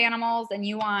you have animals and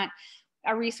you want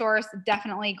a resource,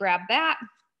 definitely grab that.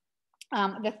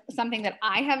 Something that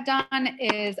I have done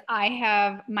is I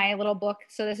have my little book.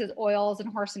 So this is Oils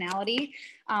and Horsenality.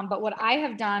 But what I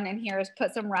have done in here is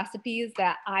put some recipes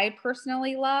that I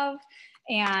personally love.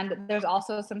 And there's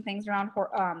also some things around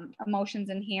emotions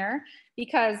in here,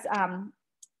 because,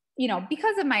 you know,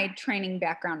 because of my training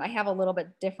background, I have a little bit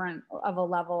different of a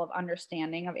level of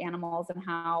understanding of animals and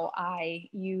how I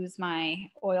use my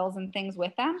oils and things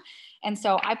with them. And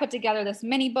so I put together this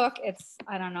mini book. It's,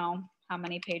 I don't know how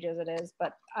many pages it is,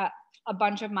 but a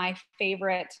bunch of my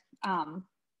favorite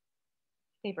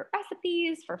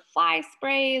recipes for fly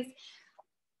sprays.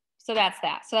 So that's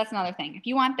that. So that's another thing. If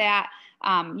you want that,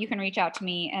 you can reach out to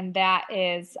me, and that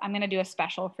is, I'm going to do a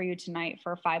special for you tonight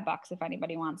for $5 if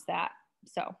anybody wants that.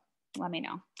 So let me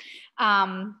know.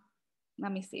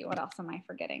 Let me see, what else am I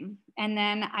forgetting? And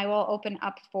then I will open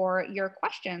up for your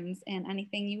questions and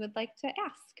anything you would like to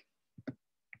ask.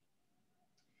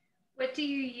 What do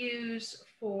you use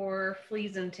for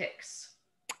fleas and ticks?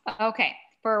 Okay,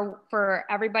 for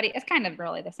everybody, it's kind of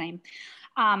really the same.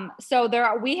 So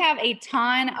we have a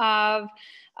ton of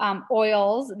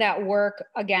oils that work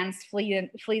against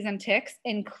fleas and ticks,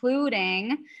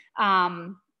 including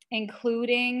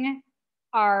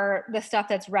the stuff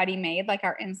that's ready made, like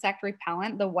our insect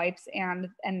repellent, the wipes and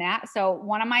that. So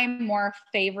one of my more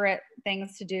favorite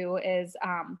things to do is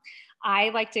I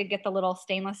like to get the little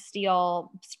stainless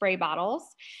steel spray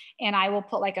bottles, and I will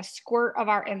put like a squirt of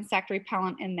our insect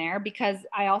repellent in there, because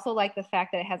I also like the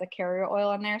fact that it has a carrier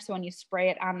oil in there. So when you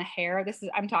spray it on the hair,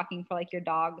 I'm talking for like your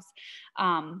dogs.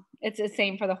 It's the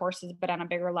same for the horses, but on a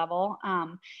bigger level.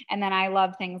 And then I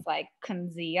love things like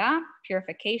Kunzea,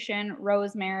 purification,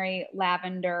 rosemary,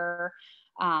 lavender,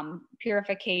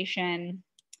 purification,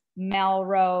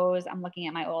 Melrose. I'm looking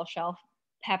at my oil shelf,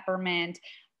 peppermint,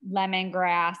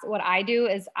 lemongrass. What I do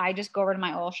is I just go over to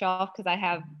my oil shelf, because I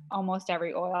have almost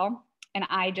every oil, and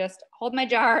I just hold my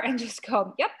jar and just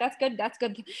go, yep, that's good, that's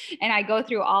good. And I go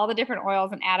through all the different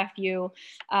oils and add a few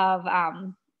of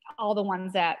all the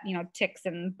ones that, you know, ticks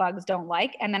and bugs don't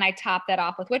like. And then I top that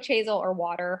off with witch hazel or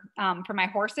water. For my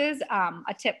horses,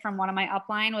 a tip from one of my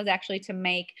upline was actually to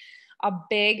make a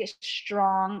big,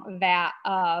 strong vat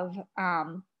of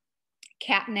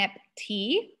catnip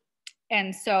tea.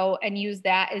 And use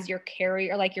that as your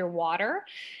carrier, like your water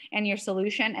and your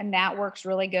solution. And that works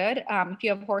really good. If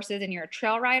you have horses and you're a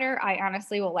trail rider, I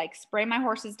honestly will like spray my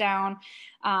horses down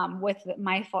with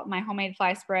my homemade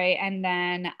fly spray. And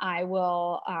then I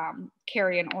will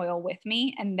carry an oil with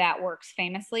me, and that works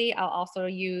famously. I'll also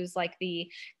use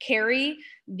carry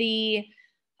the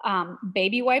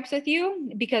baby wipes with you,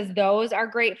 because those are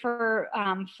great for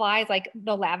flies, like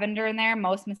the lavender in there.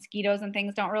 Most mosquitoes and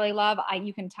things don't really love.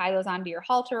 You can tie those onto your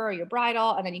halter or your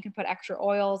bridle, and then you can put extra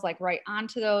oils like right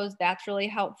onto those. That's really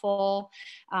helpful.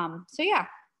 So yeah.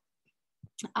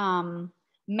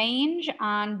 Mange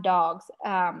on dogs.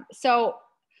 So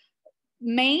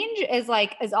mange is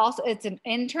also, it's an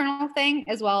internal thing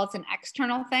as well as an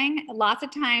external thing. Lots of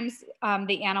times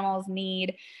the animals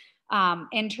need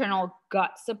internal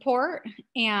gut support.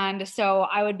 And so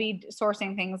I would be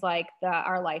sourcing things like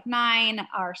our Life 9,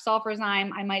 our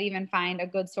Sulfurzyme. I might even find a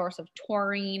good source of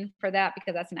taurine for that,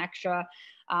 because that's an extra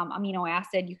amino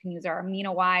acid. You can use our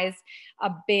AminoWise,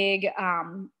 a big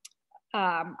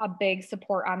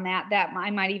support on that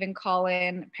I might even call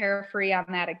in Parafree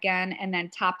on that again. And then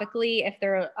topically, if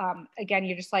they're again,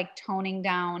 you're just like toning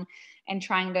down and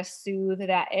trying to soothe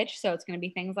that itch. So it's going to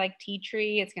be things like tea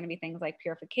tree. It's going to be things like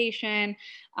purification,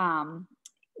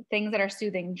 things that are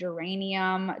soothing,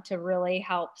 geranium, to really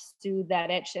help soothe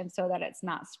that itch and so that it's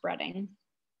not spreading.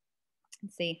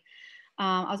 Let's see.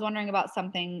 I was wondering about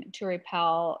something to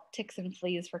repel ticks and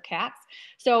fleas for cats.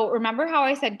 So remember how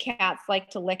I said cats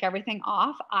like to lick everything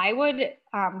off? I would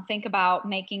think about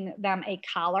making them a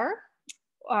collar.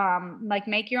 Like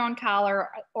make your own collar,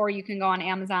 or you can go on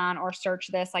Amazon or search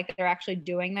this, like they're actually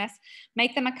doing this.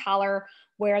 Make them a collar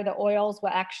where the oils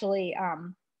will actually,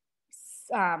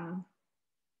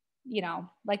 you know,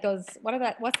 like those,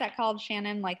 what's that called,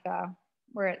 Shannon? Like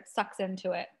where it sucks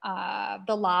into it,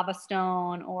 the lava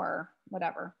stone or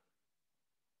whatever.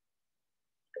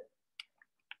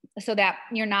 So that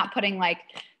you're not putting like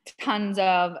tons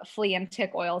of flea and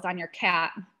tick oils on your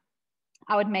cat.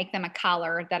 I would make them a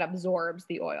collar that absorbs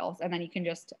the oils, and then you can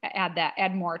just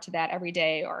add more to that every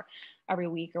day, or every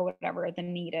week or whatever the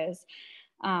need is.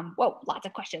 Whoa, lots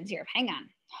of questions here. Hang on.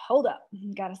 Hold up.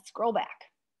 Got to scroll back.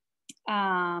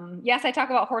 Yes, I talk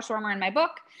about horse wormer in my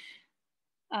book.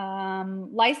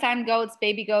 Lice on goats,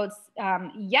 baby goats.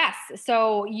 Yes.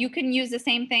 So you can use the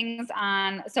same things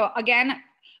on, so again,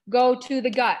 go to the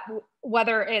gut,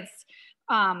 whether it's,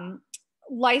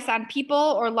 lice on people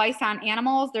or lice on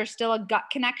animals, there's still a gut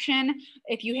connection.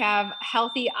 If you have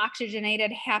healthy,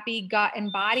 oxygenated, happy gut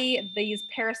and body, these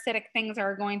parasitic things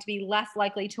are going to be less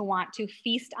likely to want to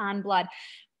feast on blood.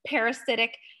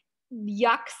 Parasitic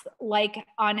yucks like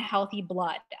unhealthy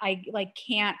blood. I like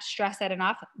can't stress that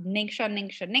enough. Ningxia,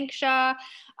 ningxia, ningxia.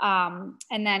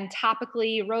 And then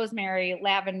topically, rosemary,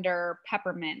 lavender,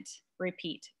 peppermint,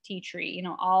 repeat, tea tree, you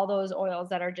know, all those oils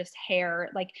that are just hair,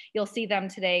 like you'll see them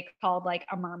today called like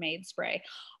a mermaid spray.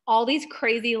 All these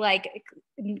crazy, like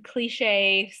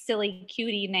cliche, silly,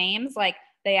 cutie names, like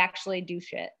they actually do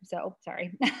shit. So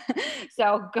sorry.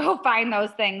 So go find those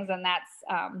things and that's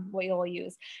what you'll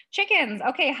use. Chickens.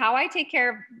 Okay. How I take care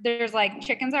of, there's like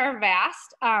chickens are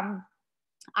vast.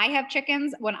 I have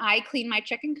chickens. When I clean my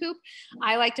chicken coop,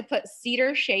 I like to put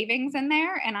cedar shavings in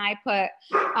there and I put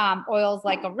oils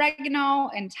like oregano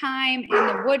and thyme in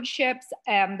the wood chips.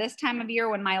 This time of year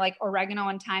when my like oregano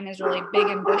and thyme is really big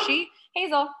and bushy.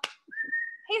 Hazel.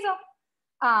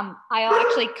 I'll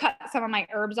actually cut some of my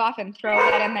herbs off and throw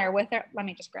that in there with it. Let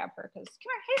me just grab her because come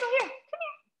here, Hazel, here, come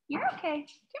here. You're okay.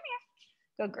 Come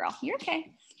here. Good girl. You're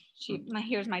okay.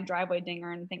 Here's my driveway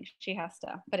dinger and thinks she has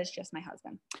to, but it's just my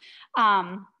husband.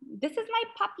 This is my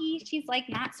puppy. She's like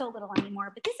not so little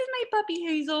anymore, but this is my puppy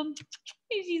Hazel.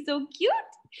 She's so cute.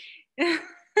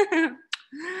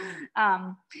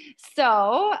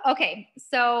 Okay.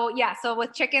 So yeah, so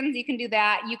with chickens, you can do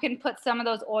that. You can put some of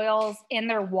those oils in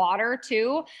their water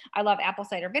too. I love apple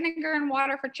cider vinegar and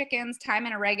water for chickens. Thyme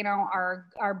and oregano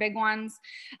are big ones.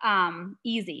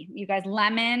 Easy. You guys,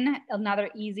 lemon, another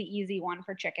easy one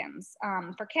for chickens.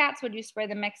 For cats, would you spray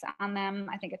the mix on them?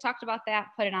 I think I talked about that.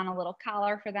 Put it on a little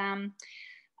collar for them.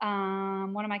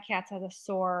 One of my cats has a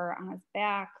sore on his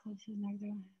back.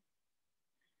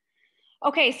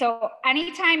 Okay, so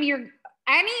anytime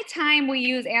we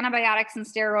use antibiotics and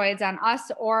steroids on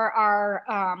us or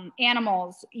our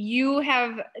animals, you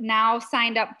have now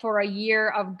signed up for a year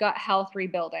of gut health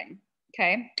rebuilding.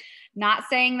 Okay, not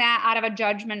saying that out of a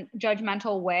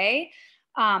judgmental way,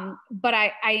 but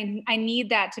I need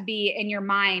that to be in your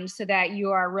mind so that you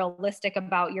are realistic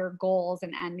about your goals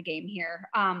and end game here.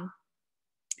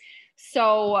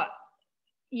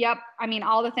 Yep. I mean,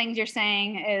 all the things you're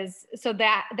saying is, so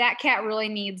that cat really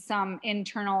needs some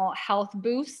internal health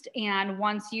boost. And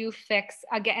once you fix,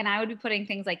 again, and I would be putting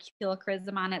things like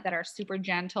helichrysum on it that are super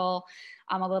gentle,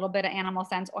 a little bit of Animal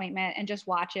Sense ointment, and just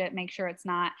watch it, make sure it's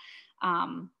not,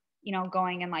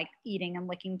 going and like eating and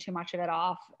licking too much of it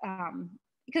off.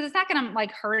 Because it's not going to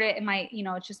like hurt it. It might,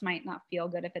 it just might not feel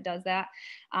good if it does that.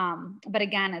 But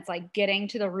again, it's like getting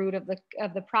to the root of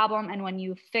the problem. And when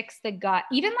you fix the gut,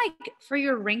 even like for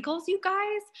your wrinkles, you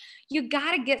guys, you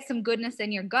got to get some goodness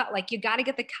in your gut. Like you got to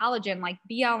get the collagen, like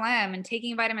BLM and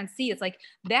taking vitamin C. It's like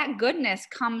that goodness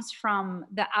comes from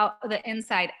the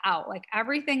inside out. Like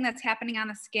everything that's happening on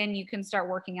the skin, you can start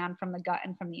working on from the gut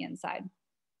and from the inside.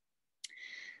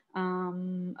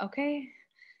 Okay.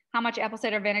 How much apple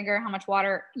cider vinegar, how much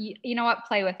water, you know what,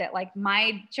 play with it. Like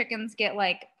my chickens get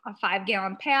like a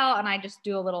 5-gallon pail and I just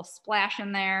do a little splash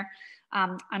in there.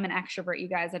 I'm an extrovert, you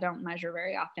guys. I don't measure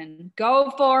very often.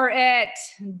 Go for it.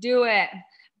 Do it.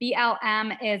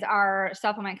 BLM is our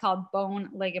supplement called bone,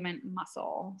 ligament,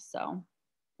 muscle. So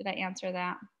did I answer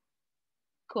that?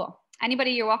 Cool.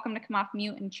 Anybody, you're welcome to come off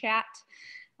mute and chat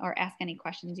or ask any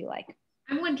questions you like.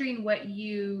 I'm wondering what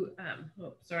you,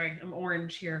 sorry, I'm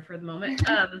orange here for the moment.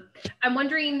 I'm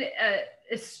wondering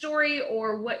a story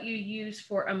or what you use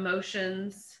for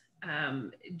emotions.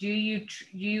 Do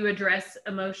you address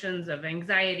emotions of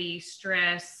anxiety,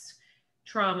 stress,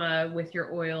 trauma with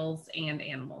your oils and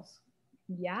animals?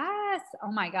 Yes.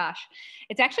 Oh my gosh.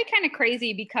 It's actually kind of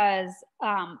crazy because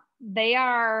they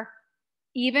are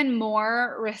even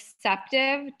more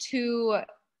receptive to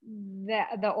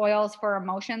the oils for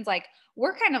emotions. Like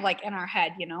we're kind of like in our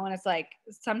head, and it's like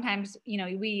sometimes,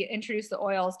 we introduce the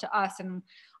oils to us and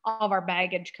all of our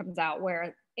baggage comes out,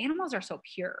 where animals are so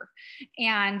pure.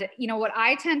 And what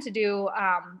I tend to do,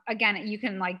 again, you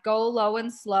can like go low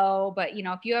and slow, but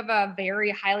if you have a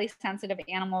very highly sensitive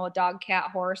animal, a dog,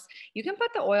 cat, horse, you can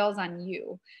put the oils on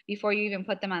you before you even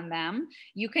put them on them.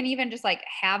 You can even just like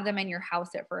have them in your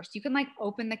house at first. You can like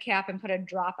open the cap and put a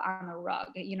drop on the rug.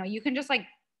 You can just like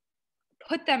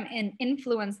put them in,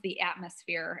 influence the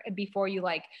atmosphere before you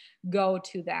like go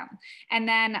to them. And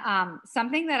then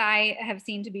something that I have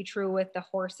seen to be true with the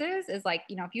horses is like,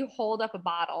 you know, if you hold up a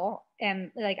bottle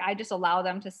and like, I just allow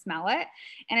them to smell it.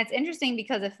 And it's interesting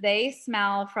because if they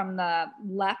smell from the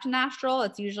left nostril,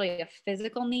 it's usually a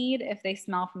physical need. If they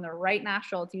smell from the right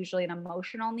nostril, it's usually an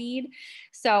emotional need.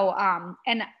 So,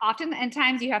 and often in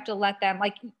times you have to let them,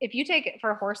 like if you take it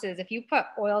for horses, if you put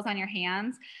oils on your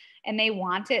hands, and they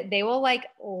want it, they will like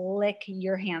lick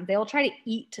your hands. They will try to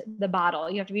eat the bottle.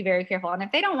 You have to be very careful. And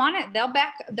if they don't want it,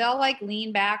 they'll like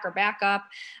lean back or back up.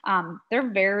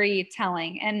 They're very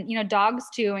telling. And, you know,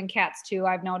 dogs too, and cats too,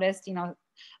 I've noticed, you know,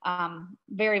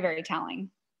 very, very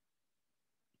telling.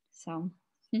 So.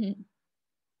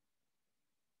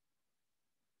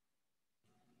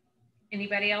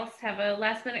 Anybody else have a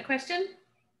last minute question?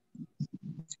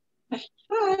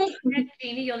 Hi.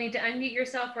 Jeannie, you'll need to unmute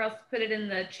yourself or else put it in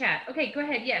the chat. Okay, go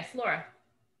ahead. Yes, Laura.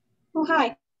 Oh,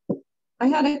 hi. I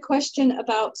had a question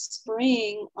about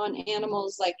spraying on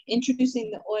animals, like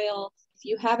introducing the oil. If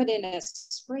you have it in a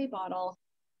spray bottle,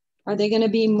 are they going to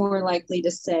be more likely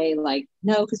to say like,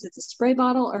 no, because it's a spray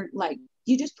bottle, or like,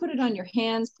 you just put it on your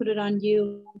hands, put it on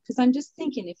you? Because I'm just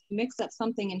thinking if you mix up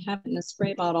something and have it in a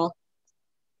spray bottle,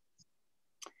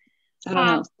 I don't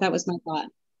know. That was my thought.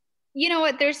 You know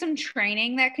what? There's some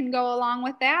training that can go along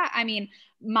with that. I mean,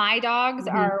 my dogs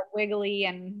are wiggly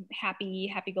and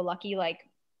happy-go-lucky. Like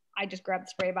I just grab the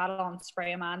spray bottle and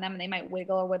spray them on them and they might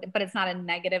wiggle with it, but it's not a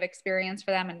negative experience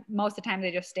for them. And most of the time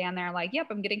they just stand there like, yep,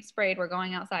 I'm getting sprayed. We're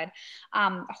going outside.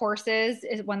 Horses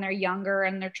is when they're younger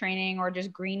and they're training, or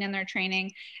just green in their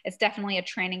training, it's definitely a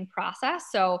training process.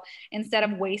 So instead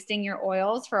of wasting your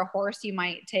oils for a horse, you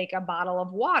might take a bottle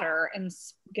of water and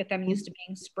get them used to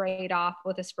being sprayed off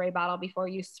with a spray bottle before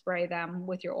you spray them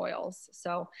with your oils.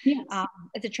 So yes.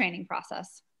 It's a training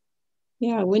process.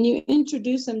 Yeah, when you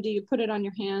introduce them, do you put it on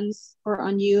your hands or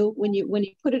on you? When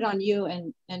you put it on you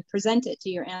and present it to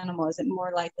your animal, is it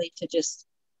more likely to just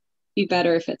be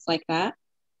better if it's like that?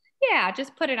 Yeah,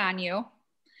 just put it on you.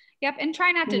 Yep, and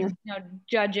try not to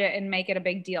judge it and make it a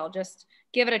big deal. Just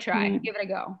give it a try, give it a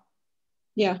go.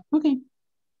 Yeah, okay,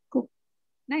 cool.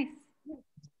 Nice.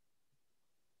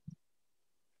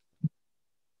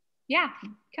 Yeah,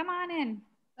 come on in.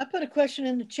 I put a question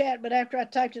in the chat, but after I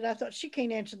typed it, I thought she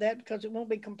can't answer that because it won't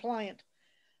be compliant.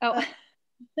 Oh.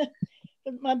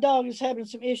 My dog is having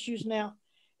some issues now.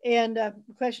 And the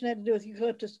question had to do with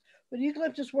eucalyptus. Would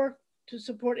eucalyptus work to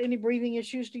support any breathing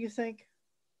issues, do you think?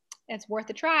 It's worth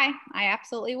a try. I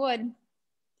absolutely would.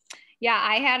 Yeah,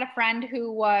 I had a friend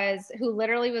who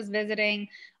literally was visiting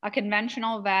a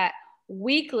conventional vet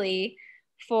weekly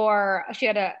with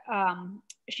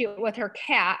her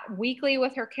cat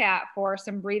for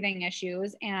some breathing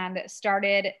issues, and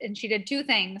she did two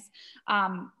things.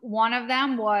 One of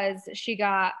them was she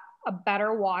got a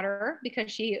better water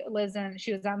because she was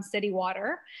on city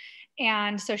water.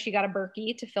 And so she got a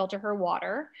Berkey to filter her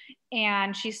water,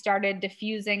 and she started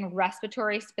diffusing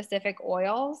respiratory specific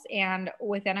oils. And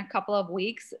within a couple of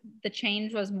weeks, the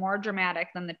change was more dramatic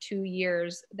than the 2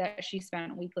 years that she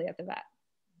spent weekly at the vet.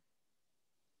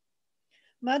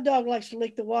 My dog likes to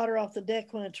lick the water off the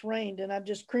deck when it's rained, and I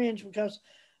just cringe because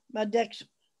my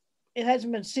it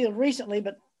hasn't been sealed recently,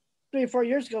 but 3 or 4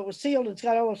 years ago it was sealed. It's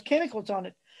got all those chemicals on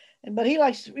it. But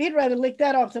he'd rather lick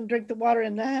that off than drink the water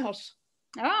in the house.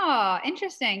 Oh,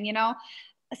 interesting. You know,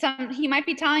 he might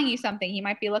be telling you something. He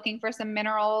might be looking for some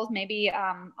minerals, maybe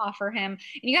offer him,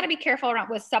 and you got to be careful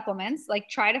with supplements. Like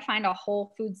try to find a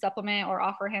whole food supplement or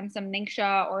offer him some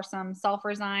Ningxia or some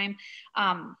sulfurzyme.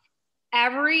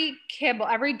 Every kibble,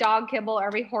 every dog kibble,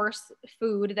 every horse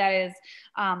food that is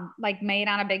like made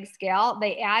on a big scale,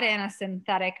 they add in a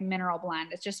synthetic mineral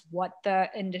blend. It's just what the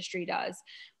industry does,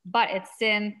 but it's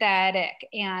synthetic,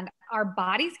 and our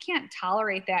bodies can't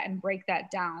tolerate that and break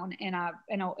that down in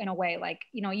a way. Like,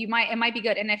 you know, it might be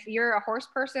good. And if you're a horse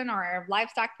person or a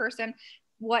livestock person,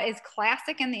 what is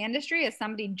classic in the industry is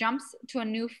somebody jumps to a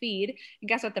new feed, and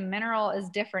guess what? The mineral is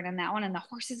different in that one, and the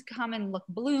horses come and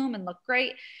bloom and look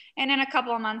great. And in a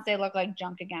couple of months, they look like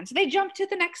junk again. So they jump to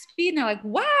the next feed and they're like,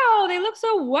 wow, they look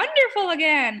so wonderful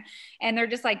again. And they're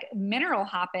just like mineral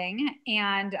hopping.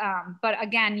 And, but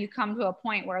again, you come to a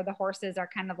point where the horses are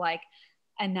kind of like,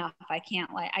 enough, I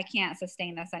can't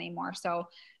sustain this anymore. So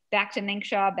back to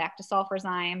Ningxia, back to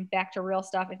sulfurzyme, back to real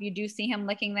stuff. If you do see him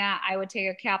licking that, I would take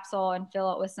a capsule and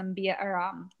fill it with some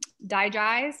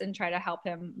DiGize and try to help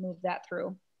him move that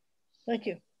through. Thank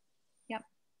you. Yep.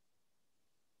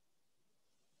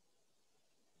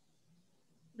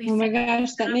 Oh my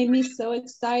gosh, that made me so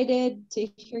excited to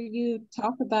hear you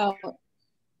talk about.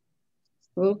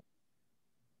 Oh,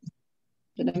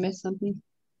 Did I miss something?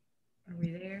 Are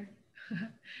we there?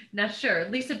 Not sure.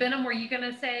 Lisa Benham, were you going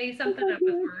to say something?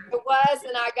 It was,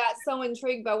 and I got so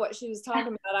intrigued by what she was talking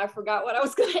about, I forgot what I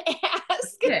was going to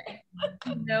ask. Okay.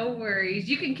 No worries.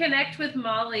 You can connect with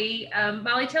Molly.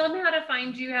 Molly, tell them how to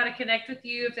find you, how to connect with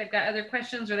you if they've got other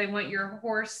questions or they want your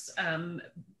horse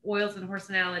oils and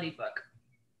horsenality book.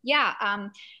 Yeah.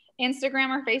 Instagram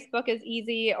or Facebook is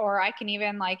easy, or I can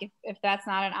even, like, if that's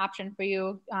not an option for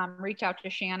you, reach out to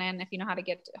Shannon. If you know how to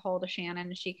get a hold of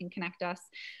Shannon, she can connect us.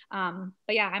 But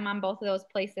yeah, I'm on both of those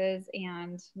places,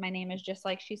 and my name is just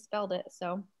like she spelled it.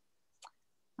 So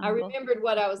I remembered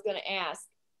what I was going to ask.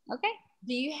 Okay.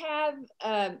 Do you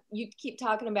have, you keep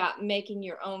talking about making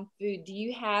your own food. Do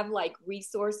you have like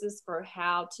resources for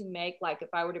how to make, like if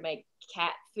I were to make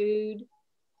cat food?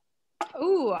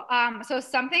 Ooh, so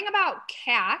something about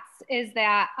cats is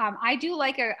that I do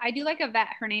like a vet.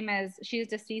 Her name is, she's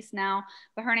deceased now,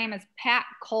 but her name is Pat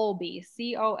Colby,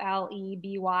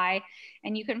 Coleby,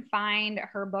 and you can find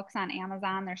her books on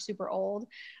Amazon. They're super old,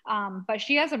 but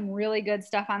she has some really good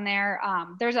stuff on there.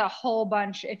 There's a whole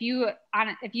bunch. If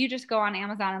you just go on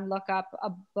Amazon and look up a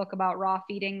book about raw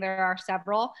feeding, there are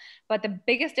several. But the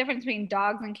biggest difference between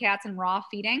dogs and cats and raw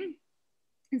feeding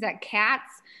is that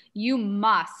cats, you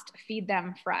must feed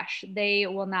them fresh. They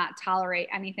will not tolerate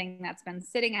anything that's been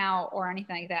sitting out or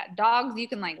anything like that. Dogs, you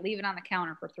can like leave it on the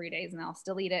counter for 3 days and they'll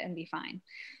still eat it and be fine.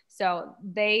 So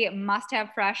they must have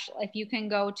fresh. If you can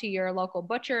go to your local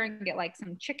butcher and get like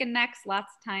some chicken necks,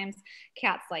 lots of times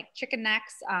cats like chicken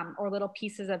necks or little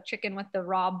pieces of chicken with the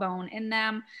raw bone in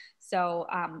them. So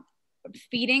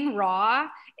feeding raw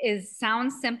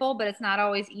sounds simple, but it's not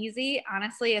always easy.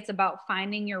 Honestly, it's about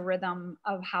finding your rhythm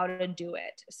of how to do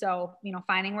it. So,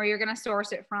 finding where you're going to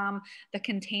source it from, the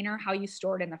container, how you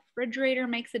store it in the refrigerator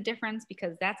makes a difference,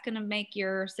 because that's going to make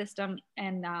your system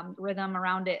and rhythm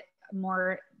around it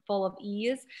more full of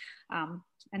ease.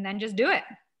 And then just do it.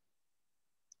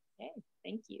 Okay,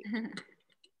 thank you.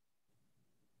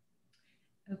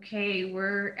 Okay,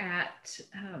 we're at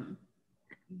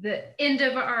the end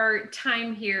of our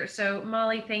time here. So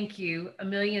Molly, thank you a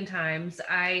million times.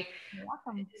 You're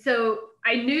welcome. So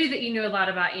I knew that you knew a lot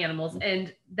about animals,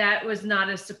 and that was not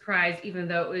a surprise, even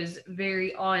though it was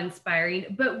very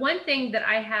awe-inspiring. But one thing that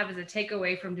I have as a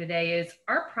takeaway from today is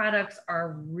our products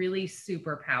are really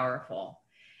super powerful,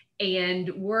 and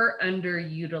we're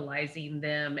underutilizing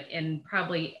them in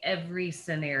probably every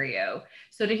scenario.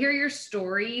 So to hear your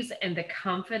stories and the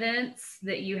confidence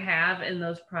that you have in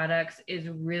those products is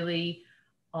really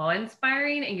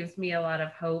awe-inspiring and gives me a lot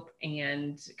of hope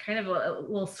and kind of a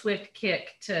little swift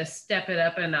kick to step it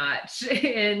up a notch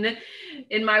in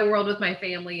my world with my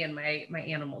family and my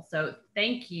animals. So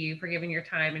thank you for giving your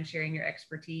time and sharing your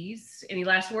expertise. Any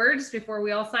last words before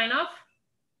we all sign off?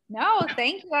 No,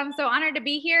 thank you. I'm so honored to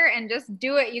be here, and just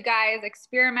do it, you guys.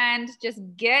 Experiment, just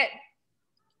get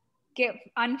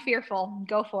unfearful,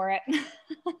 go for it.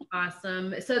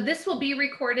 Awesome. So this will be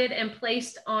recorded and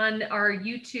placed on our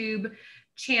YouTube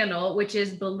channel, which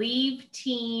is Believe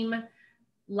Team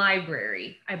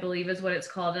Library, I believe is what it's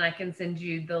called. And I can send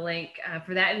you the link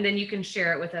for that, and then you can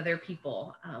share it with other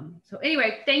people. So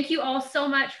anyway, thank you all so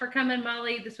much for coming,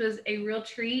 Molly. This was a real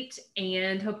treat,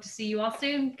 and hope to see you all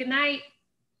soon. Good night.